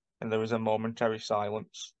vanished, and there was a momentary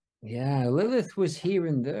silence. Yeah, Lilith was here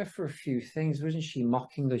and there for a few things, wasn't she?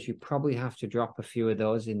 Mocking us. You probably have to drop a few of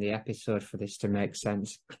those in the episode for this to make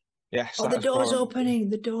sense. Yes. Oh, the door's opening.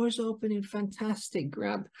 The door's opening. Fantastic.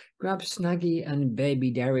 Grab Snaggy and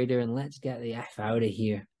baby Derrida and let's get the F out of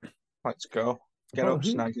here. Let's go. Get up,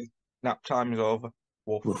 Snaggy. Nap time is over.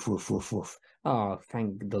 Woof. Woof, woof, woof, woof. Oh,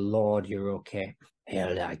 thank the Lord you're okay. Hey,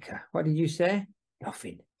 Leica. What did you say?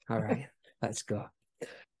 Nothing. All right, let's go.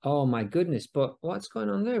 Oh, my goodness. But what's going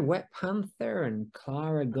on there? Wet Panther and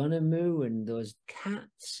Clara Gunnamoo and those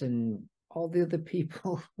cats and all the other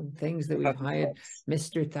people and things that we've hired.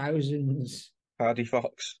 Mr. Thousands. Hardy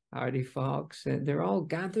Fox. They're all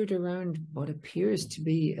gathered around what appears to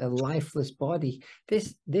be a lifeless body.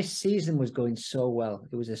 This season was going so well.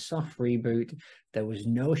 It was a soft reboot. There was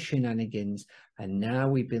no shenanigans. And now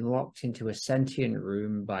we've been locked into a sentient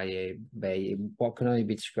room by what can only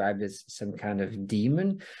be described as some kind of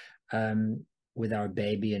demon, with our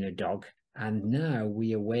baby and a dog. And now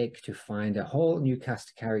we awake to find a whole new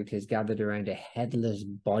cast of characters gathered around a headless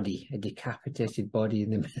body, a decapitated body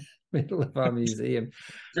in the middle of our museum.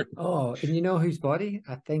 Oh, and you know whose body?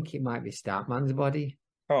 I think it might be Statman's body.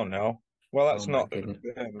 Oh, no. Well, that's not... Goodness.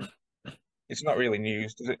 It's not really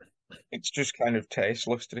news, is it? It's just kind of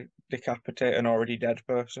tasteless to decapitate an already dead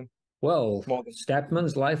person. Well,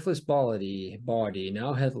 Statman's lifeless body,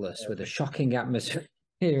 now headless, with a shocking atmosphere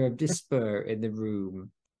of despair in the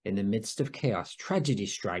room. In the midst of chaos, tragedy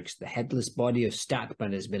strikes. The headless body of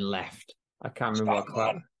Statman has been left. I can't remember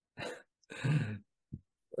what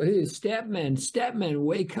Statman,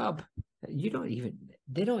 wake up. They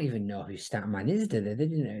don't even know who Statman is, do they? They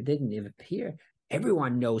didn't even appear.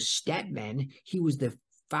 Everyone knows Statman. He was the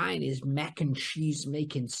finest mac and cheese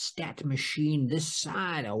making stat machine this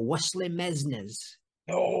side of Wesley Mesner's.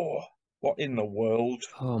 Oh, what in the world?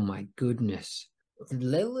 Oh my goodness.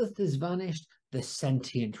 Lilith has vanished. The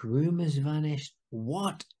sentient room has vanished.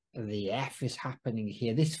 What the F is happening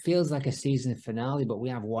here? This feels like a season finale, but we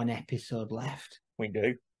have one episode left. We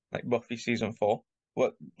do, like Buffy season 4.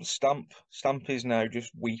 What Stamp is now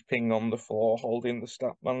just weeping on the floor, holding the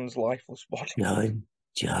Statman's lifeless body.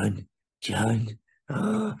 John.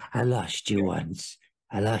 Oh, I lost you once.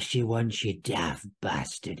 You daft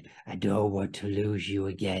bastard. I don't want to lose you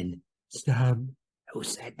again. Stop. Who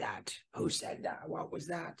said that? What was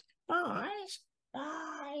that? Boys.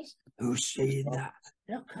 Who's saying that?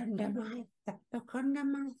 Look under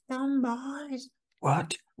my thumb, boys.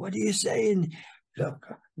 What? What are you saying?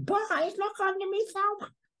 Boys, look under me thumb.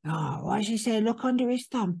 Oh, what does he say? Look under his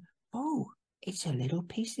thumb. Oh, it's a little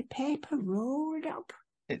piece of paper rolled up.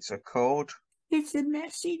 It's a code. It's a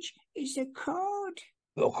message. It's a code.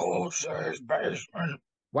 The code says basement.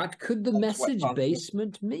 What could the message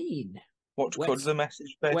basement mean? What could the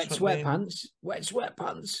message basement Wet mean? sweatpants? Wet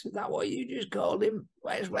sweatpants? Is that what you just called him?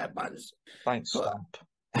 Wet sweatpants? Thanks, Stamp.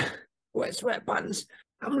 Wet sweatpants.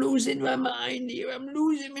 I'm losing my mind here. I'm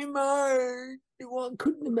losing my mind. What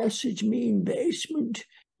could the message mean, basement?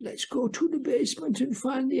 Let's go to the basement and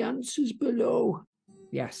find the answers below.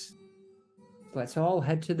 Yes. Let's all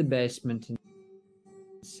head to the basement and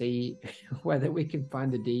see whether we can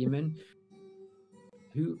find the demon,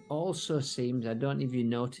 who also seems, I don't know if you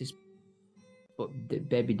noticed, but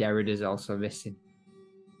baby Derrida is also missing.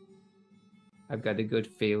 I've got a good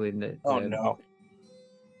feeling that... Oh, no.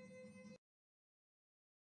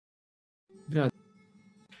 No,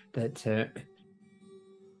 that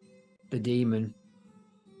the demon,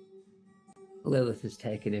 Lilith, has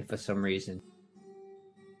taken it for some reason.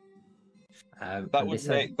 That would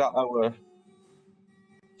make that our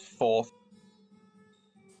fourth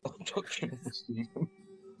abduction of the season.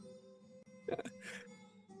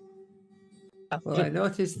 Well, I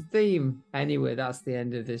noticed the theme. Anyway, that's the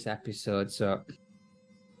end of this episode, so...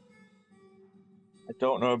 I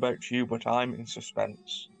don't know about you, but I'm in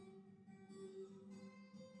suspense.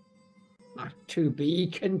 To be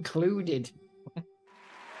concluded.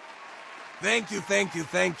 Thank you, thank you,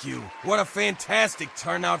 thank you. What a fantastic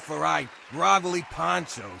turnout for grovelly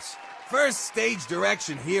ponchos. First stage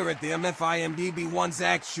direction here at the MFIMDB1's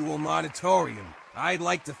actual auditorium. I'd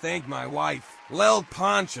like to thank my wife, Lel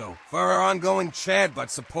Poncho, for her ongoing Chad butt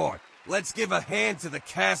support. Let's give a hand to the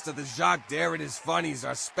cast of the Jacques Derrida's Funnies,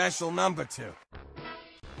 our special number 2.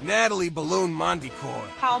 Natalie Balloon Montecore.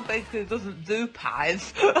 Pound Bakery doesn't do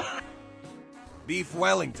pies. Beef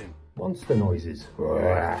Wellington. Monster noises.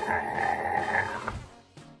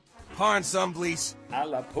 Parn Sumbleach. A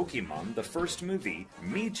la Pokemon, the first movie,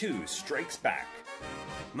 Me Too Strikes Back.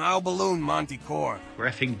 Maude Balloon Montecore. We're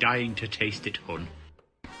effing dying to taste it, hun.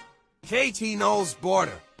 KT Knowles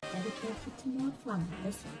Border. Dedicated to Maud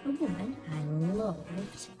Flanders, a woman I loved.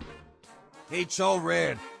 H.O.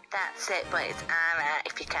 Red. That's it, but it's Anna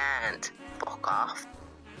if you can't. Fuck off.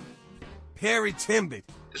 Perry Timbit.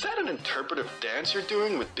 Is that an interpretive dance you're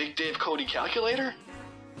doing with Big Dave Cody Calculator?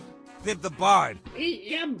 Pip the Bard. Eat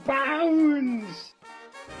your bones!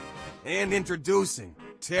 And introducing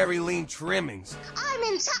Terry Lean Trimmings. I'm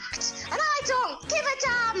intact, and I don't give a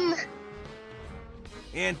damn!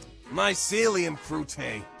 And Mycelium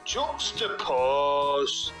Crute.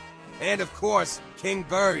 Juxtapose. And of course, King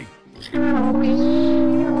Birdie.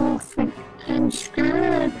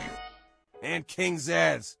 And King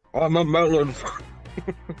Zaz. I'm a melon.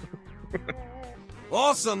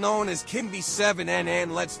 Also known as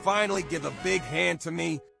Kimby7NN, let's finally give a big hand to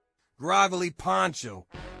me, Grovelly Poncho.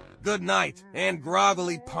 Good night, and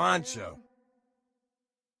Grovelly Poncho.